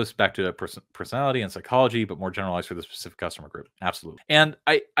 Now it goes back to personality and psychology, but more generalized for the specific customer group. Absolutely. And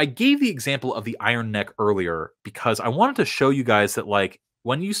I gave the example of the iron neck earlier because I wanted to show you guys that, like,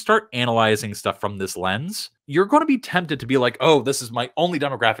 when you start analyzing stuff from this lens, you're going to be tempted to be like, oh, this is my only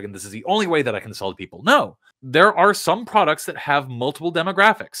demographic and this is the only way that I can sell to people. No, there are some products that have multiple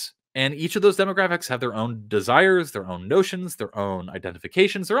demographics. And each of those demographics have their own desires, their own notions, their own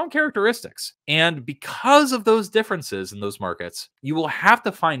identifications, their own characteristics. And because of those differences in those markets, you will have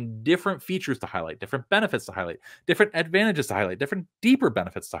to find different features to highlight, different benefits to highlight, different advantages to highlight, different deeper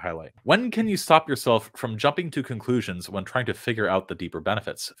benefits to highlight. When can you stop yourself from jumping to conclusions when trying to figure out the deeper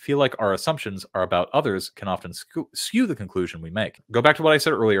benefits? Feel like our assumptions are about others can often skew the conclusion we make. Go back to what I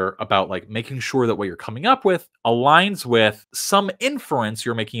said earlier about like making sure that what you're coming up with aligns with some inference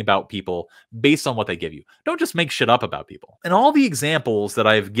you're making about people based on what they give you. Don't just make shit up about people. And all the examples that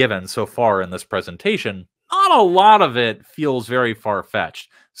I've given so far in this presentation, not a lot of it feels very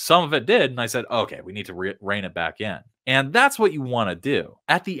far-fetched. Some of it did, and I said, okay, we need to rein it back in. And that's what you want to do.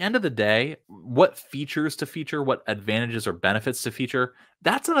 At the end of the day, what features to feature, what advantages or benefits to feature,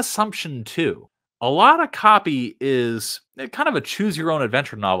 that's an assumption too. A lot of copy is kind of a choose your own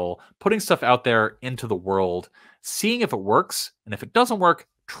adventure novel, putting stuff out there into the world, seeing if it works, and if it doesn't work,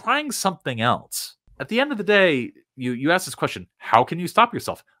 trying something else. At the end of the day, you ask this question, how can you stop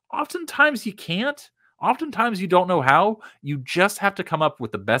yourself? Oftentimes you can't. Oftentimes you don't know how. You just have to come up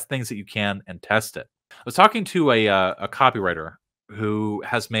with the best things that you can and test it. I was talking to a copywriter who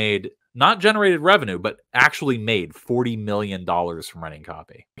has not generated revenue, but actually made $40 million from writing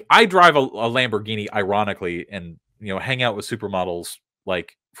copy. I drive a Lamborghini, ironically, and hang out with supermodels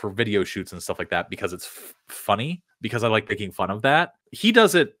like for video shoots and stuff like that because it's funny, because I like making fun of that. He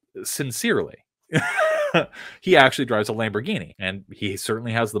does it sincerely. He actually drives a Lamborghini, and he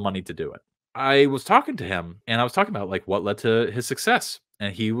certainly has the money to do it. I was talking to him, and I was talking about like what led to his success.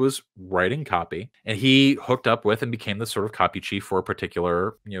 And he was writing copy, and he hooked up with and became the sort of copy chief for a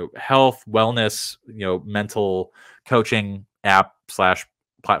particular, health, wellness, mental coaching app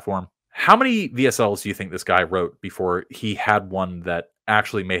 / platform. How many VSLs do you think this guy wrote before he had one that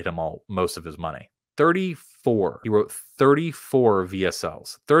actually made him most of his money? 34. He wrote 34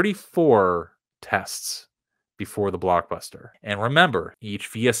 VSLs, 34 tests before the blockbuster. And remember,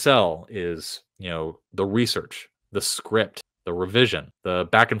 each VSL is, the research, the script, the revision, the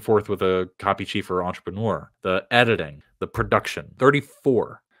back and forth with a copy chief or entrepreneur, the editing, the production.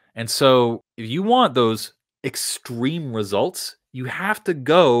 34. And so if you want those extreme results, you have to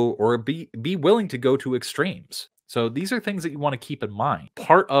go or be willing to go to extremes. So these are things that you want to keep in mind.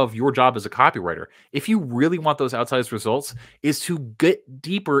 Part of your job as a copywriter, if you really want those outsized results, is to get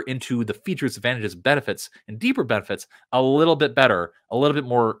deeper into the features, advantages, benefits, and deeper benefits a little bit better, a little bit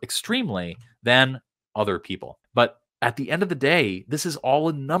more extremely than other people. But at the end of the day, this is all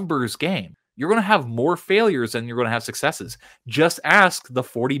a numbers game. You're going to have more failures than you're going to have successes. Just ask the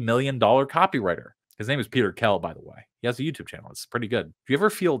 $40 million copywriter. His name is Peter Kell, by the way. He has a YouTube channel. It's pretty good. If you ever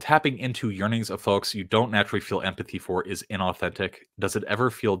feel tapping into yearnings of folks you don't naturally feel empathy for is inauthentic, does it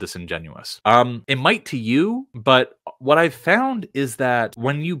ever feel disingenuous? It might to you, but what I've found is that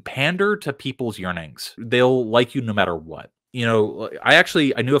when you pander to people's yearnings, they'll like you no matter what.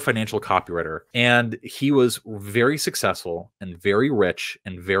 I knew a financial copywriter, and he was very successful and very rich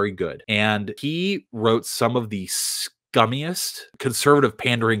and very good. And he wrote some of the scummiest conservative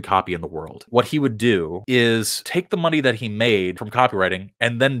pandering copy in the world. What he would do is take the money that he made from copywriting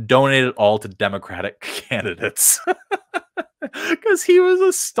and then donate it all to Democratic candidates. Because he was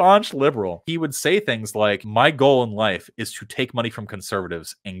a staunch liberal. He would say things like, my goal in life is to take money from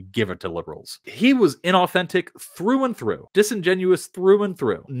conservatives and give it to liberals. He was inauthentic through and through, disingenuous through and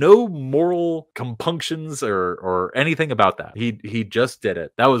through. No moral compunctions or anything about that. He just did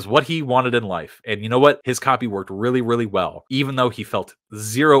it. That was what he wanted in life. And you know what? His copy worked really, really well, even though he felt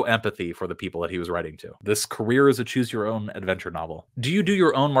zero empathy for the people that he was writing to. This career is a choose your own adventure novel. Do you do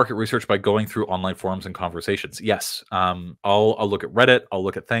your own market research by going through online forums and conversations? Yes. I'll look at Reddit, I'll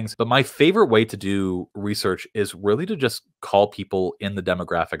look at things, but my favorite way to do research is really to just call people in the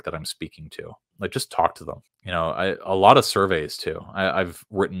demographic that I'm speaking to. Like, just talk to them. A lot of surveys too. I've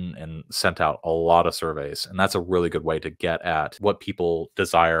written and sent out a lot of surveys, and that's a really good way to get at what people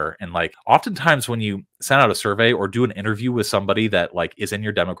desire. And like, oftentimes when you send out a survey or do an interview with somebody that like is in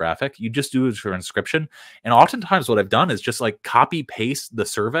your demographic, you just do a transcription. And oftentimes what I've done is just like copy paste the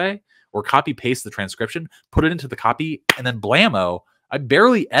survey or copy paste the transcription, put it into the copy, and then blammo, I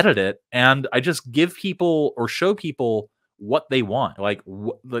barely edit it, and I just give people or show people what they want, like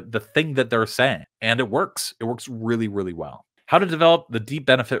the thing that they're saying. And it works. It works really, really well. How to develop the deep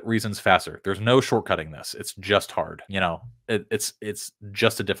benefit reasons faster. There's no shortcutting this. It's just hard. It's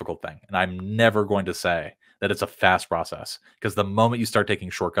just a difficult thing. And I'm never going to say that it's a fast process, because the moment you start taking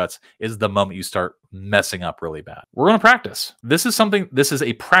shortcuts is the moment you start messing up really bad. We're going to practice. This is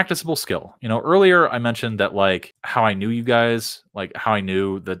a practicable skill. Earlier I mentioned that like how I knew you guys, like how I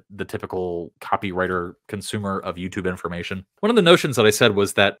knew the typical copywriter consumer of YouTube information. One of the notions that I said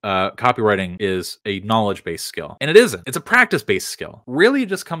was that copywriting is a knowledge-based skill, and it isn't. It's a practice-based skill. Really, it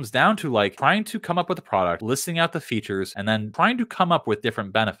just comes down to like trying to come up with a product, listing out the features, and then trying to come up with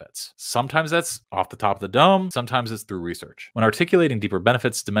different benefits. Sometimes that's off the top of the dome. Sometimes it's through research. When articulating deeper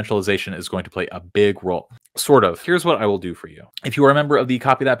benefits, dimensionalization is going to play a big role. Sort of. Here's what I will do for you. If you are a member of the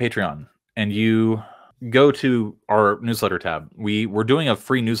Copy That Patreon and you go to our newsletter tab, we're doing a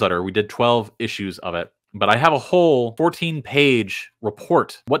free newsletter. We did 12 issues of it, but I have a whole 14-page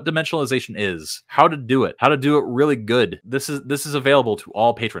report. What dimensionalization is, how to do it really good. This is available to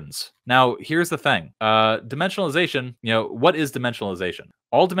all patrons. Now, here's the thing. Dimensionalization, what is dimensionalization?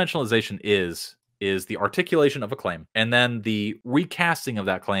 All dimensionalization is is the articulation of a claim and then the recasting of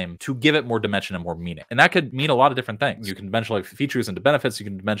that claim to give it more dimension and more meaning. And that could mean a lot of different things. You can dimensionalize features into benefits. You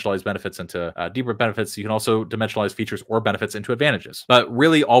can dimensionalize benefits into deeper benefits. You can also dimensionalize features or benefits into advantages. But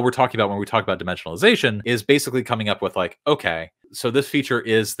really all we're talking about when we talk about dimensionalization is basically coming up with like, okay, so this feature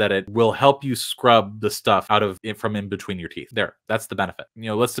is that it will help you scrub the stuff out of it from in between your teeth. There, that's the benefit.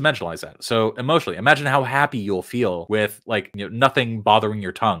 Let's dimensionalize that. So emotionally, imagine how happy you'll feel with like, nothing bothering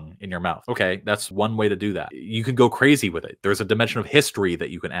your tongue in your mouth. Okay, that's one way to do that. You can go crazy with it. There's a dimension of history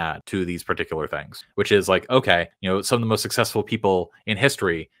that you can add to these particular things, which is like, okay, some of the most successful people in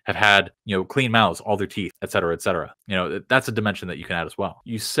history have had, clean mouths, all their teeth, et cetera, et cetera. That's a dimension that you can add as well.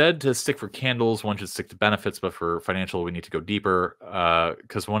 You said to stick for candles, one should stick to benefits, but for financial, we need to go deeper.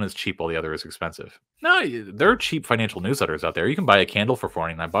 Because one is cheap while the other is expensive. No, there are cheap financial newsletters out there. You can buy a candle for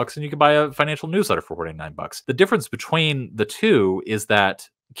 $49 and you can buy a financial newsletter for $49. The difference between the two is that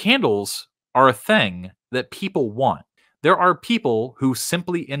candles are a thing that people want. There are people who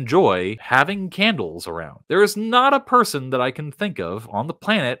simply enjoy having candles around. There is not a person that I can think of on the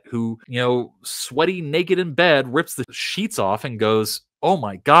planet who, sweaty, naked in bed, rips the sheets off and goes, oh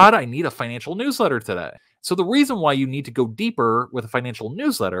my God, I need a financial newsletter today. So the reason why you need to go deeper with a financial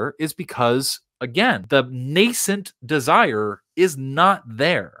newsletter is because, again, the nascent desire is not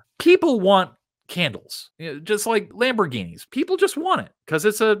there. People want candles, just like Lamborghinis. People just want it because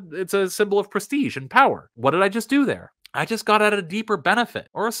it's a symbol of prestige and power. What did I just do there? I just got at a deeper benefit,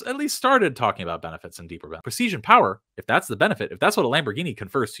 or at least started talking about benefits and deeper benefits. Prestige and power, if that's the benefit, if that's what a Lamborghini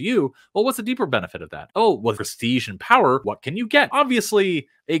confers to you, well, what's the deeper benefit of that? Oh, well, prestige and power, what can you get? Obviously,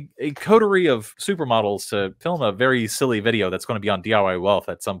 a coterie of supermodels to film a very silly video that's going to be on DIY Wealth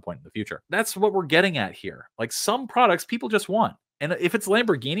at some point in the future. That's what we're getting at here. Like some products people just want. And if it's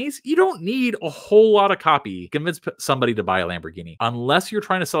Lamborghinis, you don't need a whole lot of copy to convince somebody to buy a Lamborghini unless you're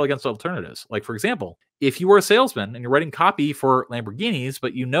trying to sell against alternatives. Like, for example, if you are a salesman and you're writing copy for Lamborghinis,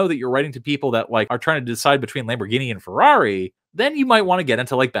 but you know that you're writing to people that like are trying to decide between Lamborghini and Ferrari, then you might want to get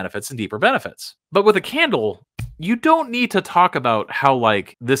into like benefits and deeper benefits. But with a candle, you don't need to talk about how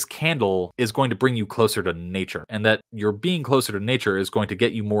like this candle is going to bring you closer to nature and that your being closer to nature is going to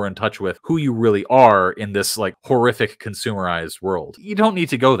get you more in touch with who you really are in this like horrific consumerized world. You don't need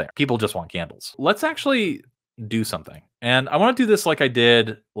to go there. People just want candles. Let's actually do something. And I want to do this like I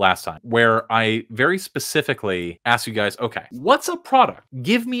did last time, where I very specifically ask you guys, okay, what's a product?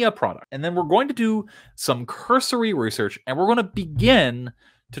 Give me a product. And then we're going to do some cursory research and we're going to begin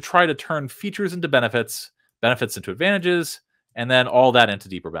to try to turn features into benefits, benefits into advantages, and then all that into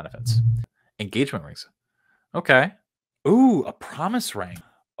deeper benefits. Engagement rings. Okay. Ooh, a promise ring.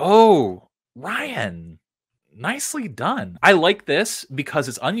 Oh, Ryan. Nicely done. I like this because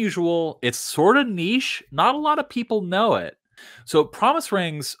it's unusual. It's sort of niche. Not a lot of people know it. So promise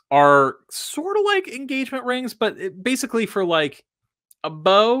rings are sort of like engagement rings, but basically for like a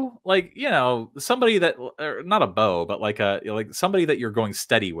beau, like, somebody that, or not a beau, but like somebody that you're going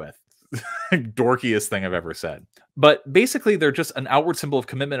steady with. Dorkiest thing I've ever said. But basically, they're just an outward symbol of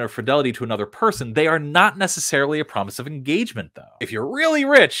commitment or fidelity to another person. They are not necessarily a promise of engagement, though. If you're really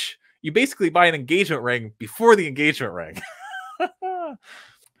rich, you basically buy an engagement ring before the engagement ring.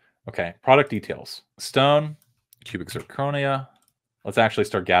 Okay, product details. Stone, cubic zirconia. Let's actually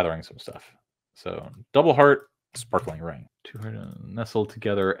start gathering some stuff. So, double heart, sparkling ring. Two hearts nestled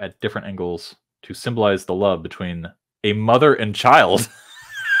together at different angles to symbolize the love between a mother and child.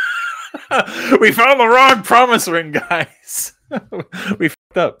 We found the wrong promise ring, guys. We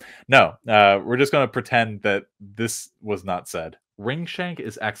fucked up. No, we're just going to pretend that this was not said. Ring shank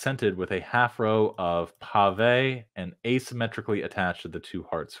is accented with a half row of pave and asymmetrically attached to the two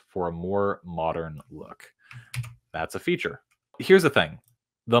hearts for a more modern look. That's a feature. Here's the thing.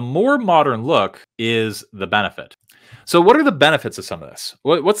 The more modern look is the benefit. So what are the benefits of some of this?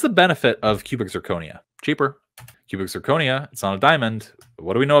 What's the benefit of cubic zirconia? Cheaper. Cubic zirconia, it's not a diamond.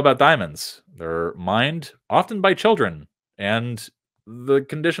 What do we know about diamonds? They're mined often by children, and the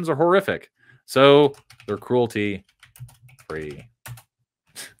conditions are horrific. So they're cruelty-free.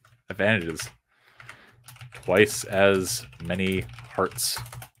 Advantages. Twice as many hearts.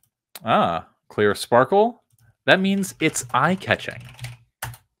 Ah, clear sparkle. That means it's eye-catching.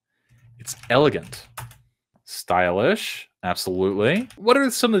 It's elegant. Stylish. Absolutely. What are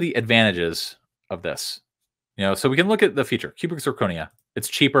some of the advantages of this? So we can look at the feature, cubic zirconia. It's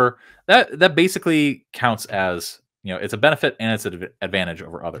cheaper. That basically counts as, it's a benefit and it's an advantage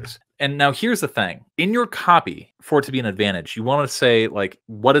over others. And now here's the thing. In your copy, for it to be an advantage, you want to say like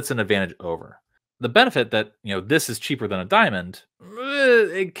what it's an advantage over. the benefit that, this is cheaper than a diamond,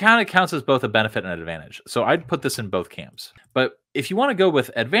 it kind of counts as both a benefit and an advantage. So I'd put this in both camps. But if you want to go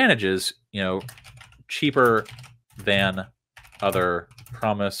with advantages, cheaper than other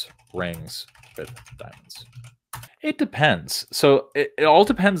promise rings with diamonds. It depends. So it all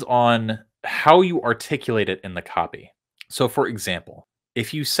depends on how you articulate it in the copy. So for example,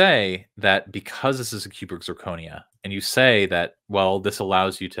 if you say that because this is a cubic zirconia, and you say that, well, this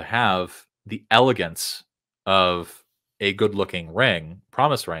allows you to have the elegance of a good-looking ring,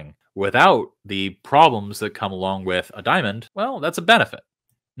 promise ring, without the problems that come along with a diamond, well, that's a benefit.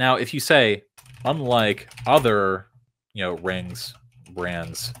 Now, if you say, unlike other, rings,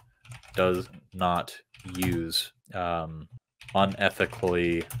 brands, does not use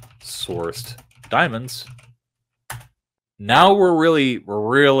unethically sourced diamonds, now we're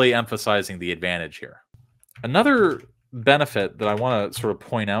really emphasizing the advantage here. Another benefit that I want to sort of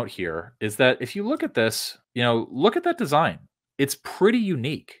point out here is that if you look at this, look at that design. It's pretty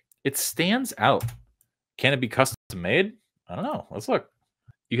unique. It stands out. Can it be custom made? I don't know. Let's look.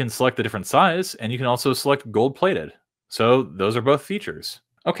 You can select the different size, and you can also select gold plated. So those are both features.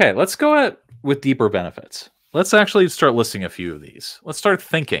 Okay, let's go with deeper benefits. Let's actually start listing a few of these. Let's start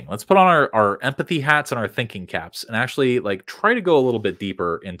thinking. Let's put on our empathy hats and our thinking caps and actually try to go a little bit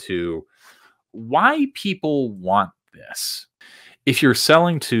deeper into why people want this. If you're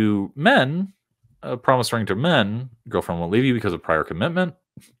selling to men, a promise ring to men, girlfriend won't leave you because of prior commitment,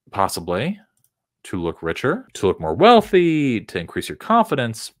 possibly, to look richer, to look more wealthy, to increase your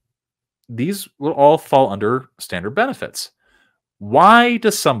confidence, these will all fall under standard benefits. Why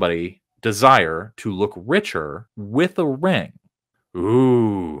does somebody desire to look richer with a ring?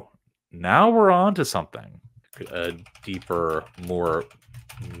 Ooh, now we're on to something. A deeper, more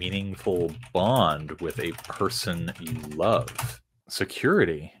meaningful bond with a person you love.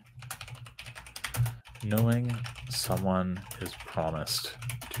 Security. Knowing someone is promised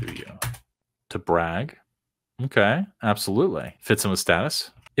to you. To brag. Okay, absolutely. Fits in with status.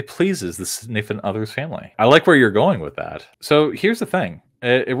 It pleases the significant other's family. I like where you're going with that. So here's the thing.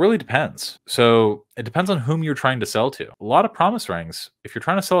 It really depends. So it depends on whom you're trying to sell to. A lot of promise rings, if you're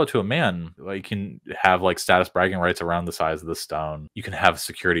trying to sell it to a man, you can have status bragging rights around the size of the stone. You can have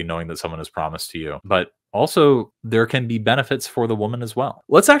security knowing that someone is promised to you. But also there can be benefits for the woman as well.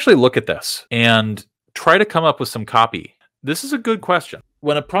 Let's actually look at this and try to come up with some copy. This is a good question.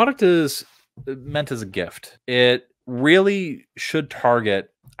 When a product is meant as a gift, it really should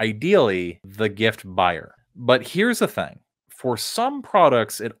target, ideally, the gift buyer. But here's the thing. For some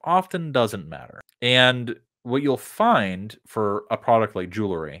products, it often doesn't matter. And what you'll find for a product like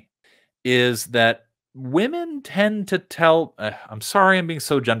jewelry is that women tend to tell, I'm sorry I'm being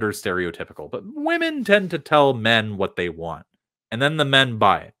so gender stereotypical, but women tend to tell men what they want. And then the men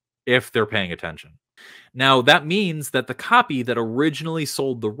buy it, if they're paying attention. Now, that means that the copy that originally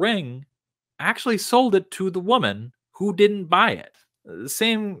sold the ring actually sold it to the woman who didn't buy it. The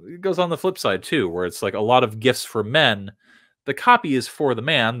same goes on the flip side, too, where it's a lot of gifts for men. The copy is for the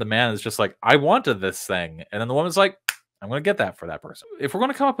man. The man is just I wanted this thing. And then the woman's like, I'm going to get that for that person. If we're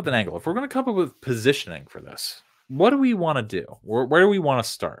going to come up with an angle, if we're going to come up with positioning for this, what do we want to do? Where do we want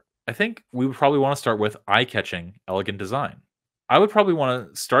to start? I think we would probably want to start with eye-catching, elegant design. I would probably want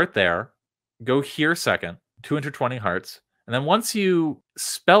to start there, go here second, 220 hearts. And then once you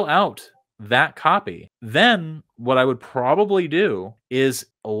spell out that copy, then what I would probably do is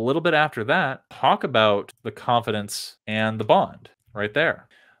a little bit after that, talk about the confidence and the bond right there.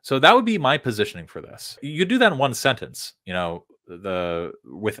 So that would be my positioning for this. You do that in one sentence,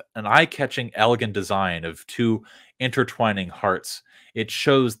 with an eye-catching, elegant design of two intertwining hearts. It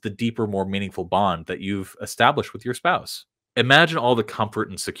shows the deeper, more meaningful bond that you've established with your spouse. Imagine all the comfort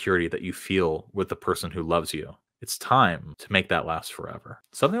and security that you feel with the person who loves you. It's time to make that last forever.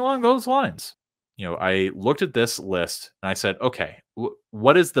 Something along those lines. I looked at this list and I said, okay,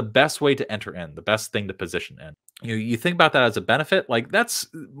 what is the best way to enter in, the best thing to position in? You think about that as a benefit, that's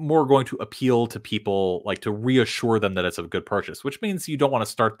more going to appeal to people, to reassure them that it's a good purchase, which means you don't want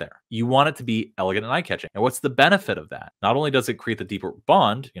to start there. You want it to be elegant and eye-catching. And what's the benefit of that? Not only does it create the deeper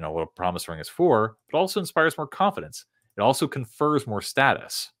bond, what a promise ring is for, but also inspires more confidence. It also confers more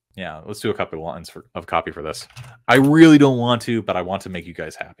status. Yeah, let's do a couple of lines of copy for this. I really don't want to, but I want to make you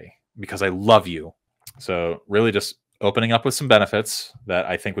guys happy because I love you. So really just opening up with some benefits that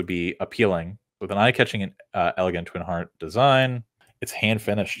I think would be appealing with an eye-catching and elegant twin heart design. It's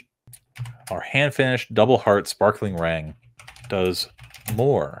hand-finished. Our hand-finished double heart sparkling ring does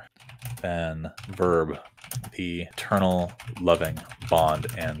more than verb the eternal loving bond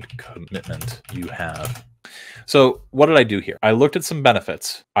and commitment you have. So what did I do here? I looked at some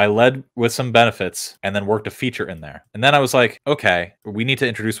benefits. I led with some benefits and then worked a feature in there. And then I was like, okay, we need to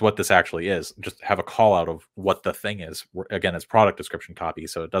introduce what this actually is. Just have a call out of what the thing is. Again, it's product description copy,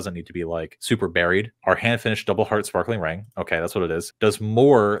 so it doesn't need to be like super buried. Our hand-finished double heart sparkling ring, okay, that's what it is, does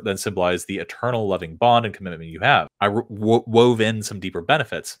more than symbolize the eternal loving bond and commitment you have. I wove in some deeper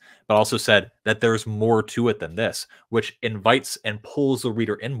benefits, but also said that there's more to it than this, which invites and pulls the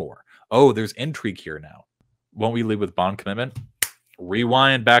reader in more. Oh, there's intrigue here now. Won't we lead with bond commitment?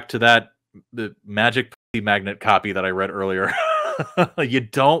 Rewind back to the magic magnet copy that I read earlier. You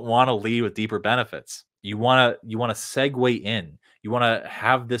don't want to lead with deeper benefits. You want to segue in. You want to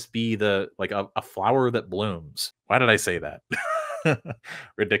have this be the like a flower that blooms. Why did I say that?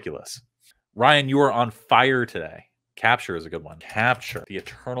 Ridiculous. Ryan, you are on fire today. Capture is a good one. Capture the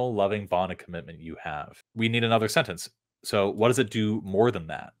eternal loving bond and commitment you have. We need another sentence. So what does it do more than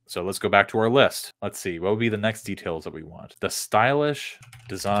that? So let's go back to our list. Let's see. What would be the next details that we want? The stylish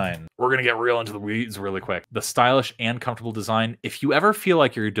design. We're going to get real into the weeds really quick. The stylish and comfortable design. If you ever feel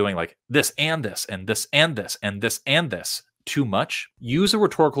like you're doing like this and this and this and this and this and this too much, use a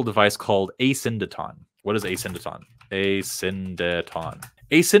rhetorical device called asyndeton. What is asyndeton? Asyndeton.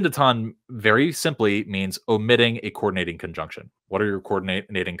 Asyndeton very simply means omitting a coordinating conjunction. What are your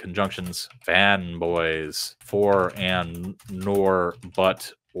coordinating conjunctions? Fanboys, for, and, nor,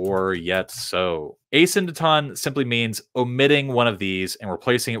 but, or, yet, so. Asyndeton simply means omitting one of these and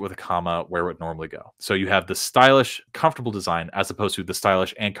replacing it with a comma where it would normally go. So you have the stylish, comfortable design as opposed to the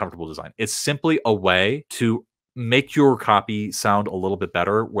stylish and comfortable design. It's simply a way to make your copy sound a little bit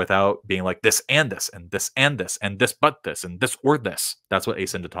better without being like this and this and this and this and this but this and this or this. That's what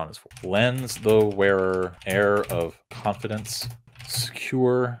asyndeton is for. Lends the wearer air of confidence,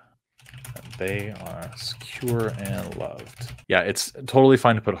 secure. They are secure and loved. Yeah, it's totally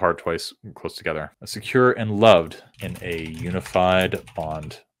fine to put heart twice close together. Secure and loved in a unified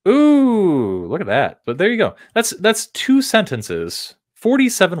bond. Ooh, look at that. But there you go. That's 2 sentences,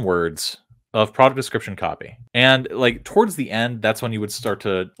 47 words of product description copy. And like towards the end, that's when you would start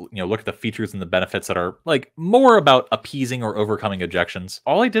to, look at the features and the benefits that are like more about appeasing or overcoming objections.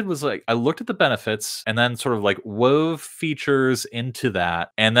 All I did was like, I looked at the benefits and then sort of like wove features into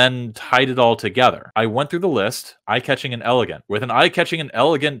that and then tied it all together. I went through the list, eye-catching and elegant, with an eye-catching and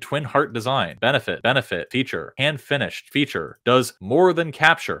elegant twin heart design, benefit, feature, hand-finished, feature, does more than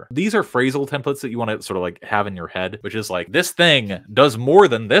capture. These are phrasal templates that you want to sort of like have in your head, which is like, this thing does more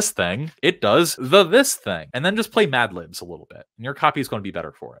than this thing. It does this thing. And then just play Mad Libs a little bit. And your copy is going to be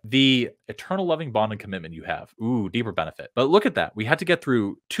better for it. The eternal loving bond and commitment you have. Ooh, deeper benefit. But look at that. We had to get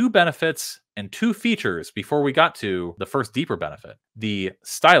through 2 benefits and 2 features before we got to the first deeper benefit. The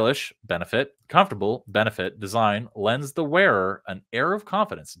stylish benefit, comfortable benefit, design lends the wearer an air of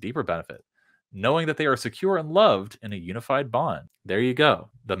confidence, deeper benefit, knowing that they are secure and loved in a unified bond. There you go.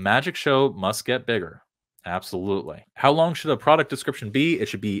 The magic show must get bigger. Absolutely. How long should a product description be? It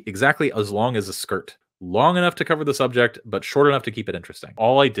should be exactly as long as a skirt. Long enough to cover the subject, but short enough to keep it interesting.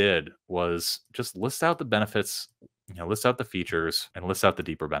 All I did was just list out the benefits, list out the features, and list out the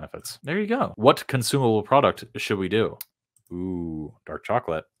deeper benefits. There you go. What consumable product should we do? Ooh, dark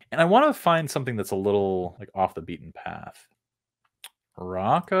chocolate. And I want to find something that's a little like off the beaten path.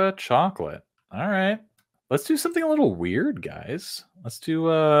 Rocca chocolate. All right. Let's do something a little weird, guys. Let's do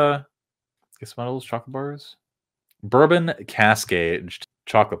guess what are those chocolate bars? Bourbon Cascade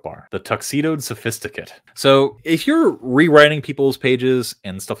chocolate bar, the Tuxedoed Sophisticate. So if you're rewriting people's pages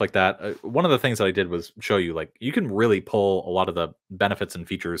and stuff like that, one of the things that I did was show you like you can really pull a lot of the benefits and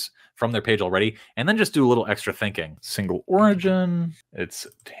features from their page already and then just do a little extra thinking. Single origin, it's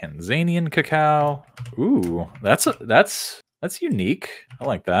Tanzanian cacao. Ooh, that's unique. I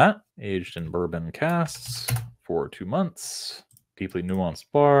like that. Aged in bourbon casks for 2 months. Deeply nuanced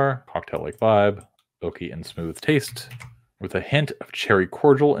bar, cocktail-like vibe, oaky and smooth taste, with a hint of cherry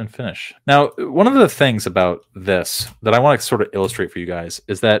cordial and finish. Now, one of the things about this that I want to sort of illustrate for you guys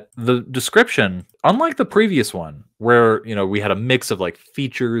is that the description, unlike the previous one, where, we had a mix of like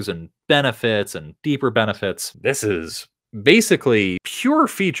features and benefits and deeper benefits, this is basically pure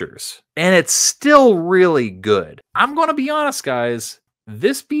features, and it's still really good. I'm going to be honest, guys,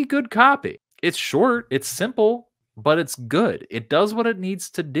 this be good copy. It's short, it's simple, but it's good. It does what it needs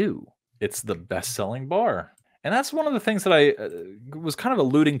to do. It's the best-selling bar. And that's one of the things that I was kind of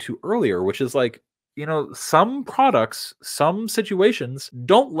alluding to earlier, which is like, some products, some situations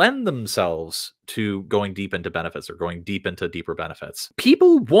don't lend themselves to going deep into benefits or going deep into deeper benefits.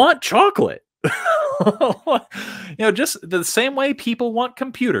 People want chocolate. Just the same way people want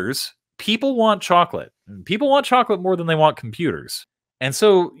computers, people want chocolate. People want chocolate more than they want computers. And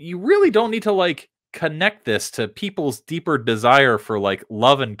so you really don't need to like connect this to people's deeper desire for like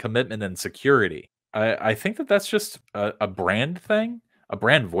love and commitment and security. I think that that's just a brand thing, a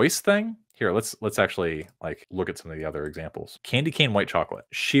brand voice thing. Here, let's actually like look at some of the other examples. Candy cane white chocolate,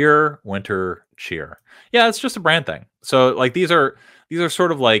 sheer winter cheer. Yeah, it's just a brand thing. So like these are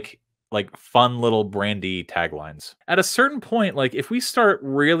sort of like fun little brandy taglines. At a certain point, like if we start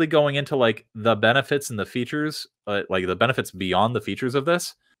really going into like the benefits and the features, like the benefits beyond the features of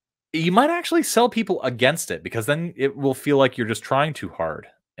this, you might actually sell people against it, because then it will feel like you're just trying too hard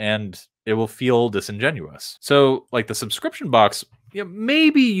and it will feel disingenuous. So like the subscription box,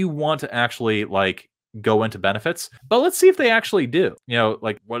 maybe you want to actually like go into benefits, but let's see if they actually do.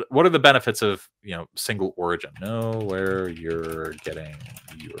 Like what are the benefits of, single origin? Know where you're getting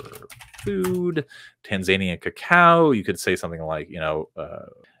your food, Tanzanian cacao. You could say something like,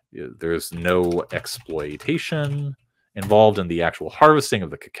 there's no exploitation involved in the actual harvesting of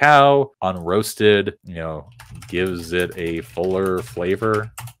the cacao. Unroasted, gives it a fuller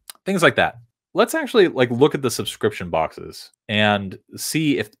flavor. Things like that. Let's actually like look at the subscription boxes and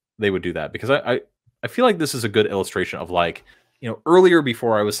see if they would do that, because I feel like this is a good illustration of like, earlier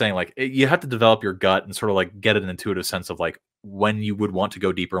before I was saying like you have to develop your gut and sort of like get an intuitive sense of like when you would want to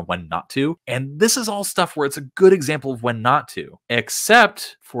go deeper and when not to. And this is all stuff where it's a good example of when not to,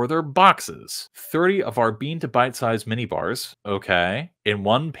 except for their boxes. 30 of our bean to bite-sized mini bars, okay, in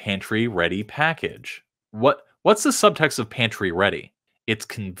one pantry ready package. What's the subtext of pantry ready? It's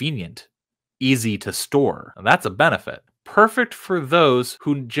convenient, easy to store. Now, that's a benefit. Perfect for those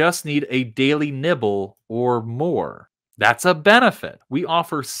who just need a daily nibble or more. That's a benefit. We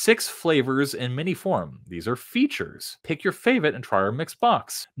offer 6 flavors in mini form. These are features. Pick your favorite and try our mixed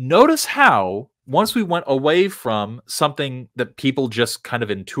box. Notice how once we went away from something that people just kind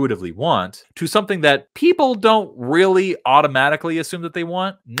of intuitively want to something that people don't really automatically assume that they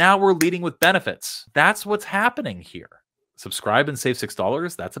want, now we're leading with benefits. That's what's happening here. Subscribe and save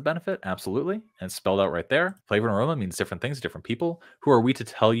 $6. That's a benefit. Absolutely. And it's spelled out right there. Flavor and aroma means different things to different people. Who are we to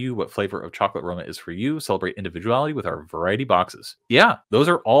tell you what flavor of chocolate aroma is for you? Celebrate individuality with our variety boxes. Yeah, those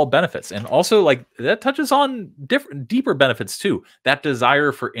are all benefits. And also like that touches on different, deeper benefits too. That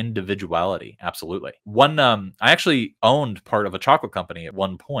desire for individuality. Absolutely. I actually owned part of a chocolate company at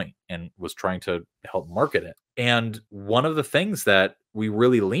one point and was trying to help market it. And one of the things that we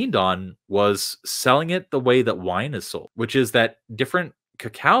really leaned on was selling it the way that wine is sold, which is that different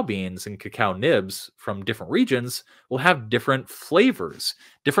cacao beans and cacao nibs from different regions will have different flavors.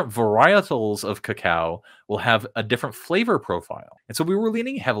 Different varietals of cacao will have a different flavor profile. And so we were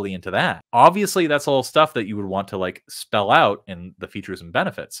leaning heavily into that. Obviously, that's all stuff that you would want to like spell out in the features and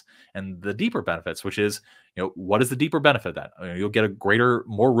benefits and the deeper benefits, which is, what is the deeper benefit of that? You'll get a greater,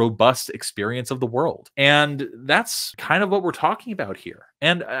 more robust experience of the world. And that's kind of what we're talking about here.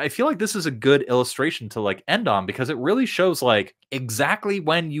 And I feel like this is a good illustration to like end on, because it really shows like exactly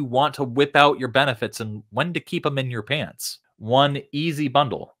when you want to whip out your benefits and when to keep them in your pants. One easy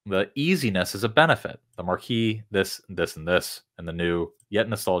bundle. The easiness is a benefit. The marquee, this, and this, and the new, yet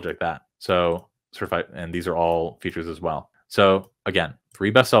nostalgic that. So certified, and these are all features as well. So again,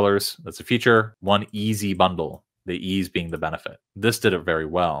 3 bestsellers, that's a feature. 1 easy bundle, the ease being the benefit. This did it very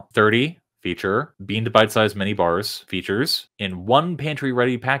well. 30 feature, bean to bite-sized mini bars features in 1 pantry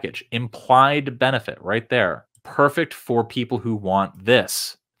ready package. Implied benefit right there. Perfect for people who want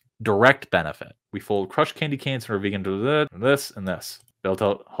this. Direct benefit. We fold crushed candy canes and are vegan to this and this. Built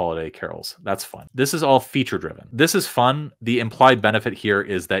out holiday carols. That's fun. This is all feature driven. This is fun. The implied benefit here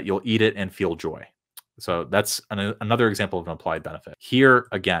is that you'll eat it and feel joy. So that's another example of an applied benefit. Here,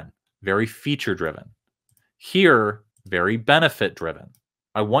 again, very feature driven. Here, very benefit driven.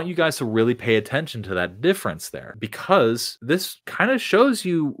 I want you guys to really pay attention to that difference there, because this kind of shows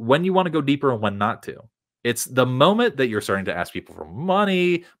you when you want to go deeper and when not to. It's the moment that you're starting to ask people for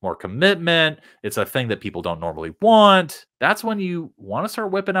money, more commitment. It's a thing that people don't normally want. That's when you want to start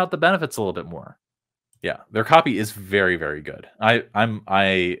whipping out the benefits a little bit more. Yeah, their copy is very, very good. I'm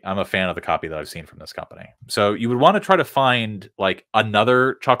a fan of the copy that I've seen from this company. So you would want to try to find like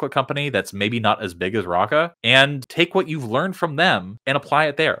another chocolate company that's maybe not as big as Rocca and take what you've learned from them and apply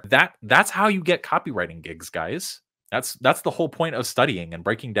it there. That's how you get copywriting gigs, guys. That's the whole point of studying and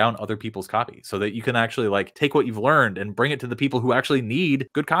breaking down other people's copy, so that you can actually like take what you've learned and bring it to the people who actually need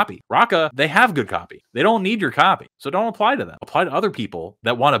good copy. Rocca, they have good copy. They don't need your copy. So don't apply to them. Apply to other people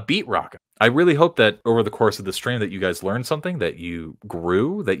that want to beat Rocca. I really hope that over the course of the stream that you guys learned something, that you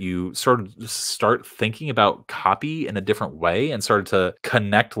grew, that you sort of start thinking about copy in a different way and started to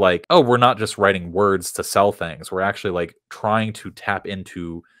connect like, oh, we're not just writing words to sell things. We're actually like trying to tap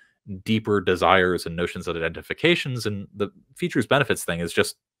into deeper desires and notions of identifications, and the features benefits thing is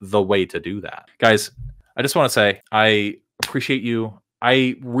just the way to do that. Guys, I just want to say I appreciate you.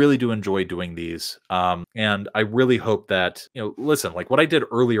 I really do enjoy doing these. And I really hope that, listen, like what I did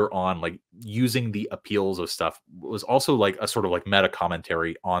earlier on, like using the appeals of stuff was also like a sort of like meta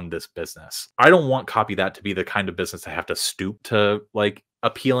commentary on this business. I don't want Copy That to be the kind of business to have to stoop to like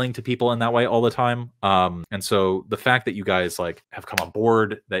appealing to people in that way all the time. And so the fact that you guys like have come on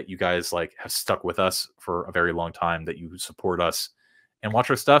board, that you guys like have stuck with us for a very long time, that you support us and watch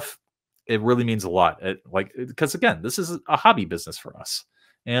our stuff, it really means a lot. Because again, this is a hobby business for us,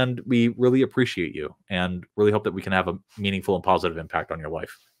 and we really appreciate you, and really hope that we can have a meaningful and positive impact on your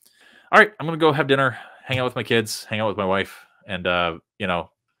life. All right, I'm gonna go have dinner, hang out with my kids, hang out with my wife, and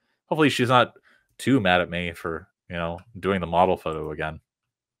hopefully she's not too mad at me for doing the model photo again.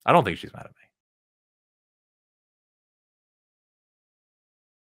 I don't think she's mad at me.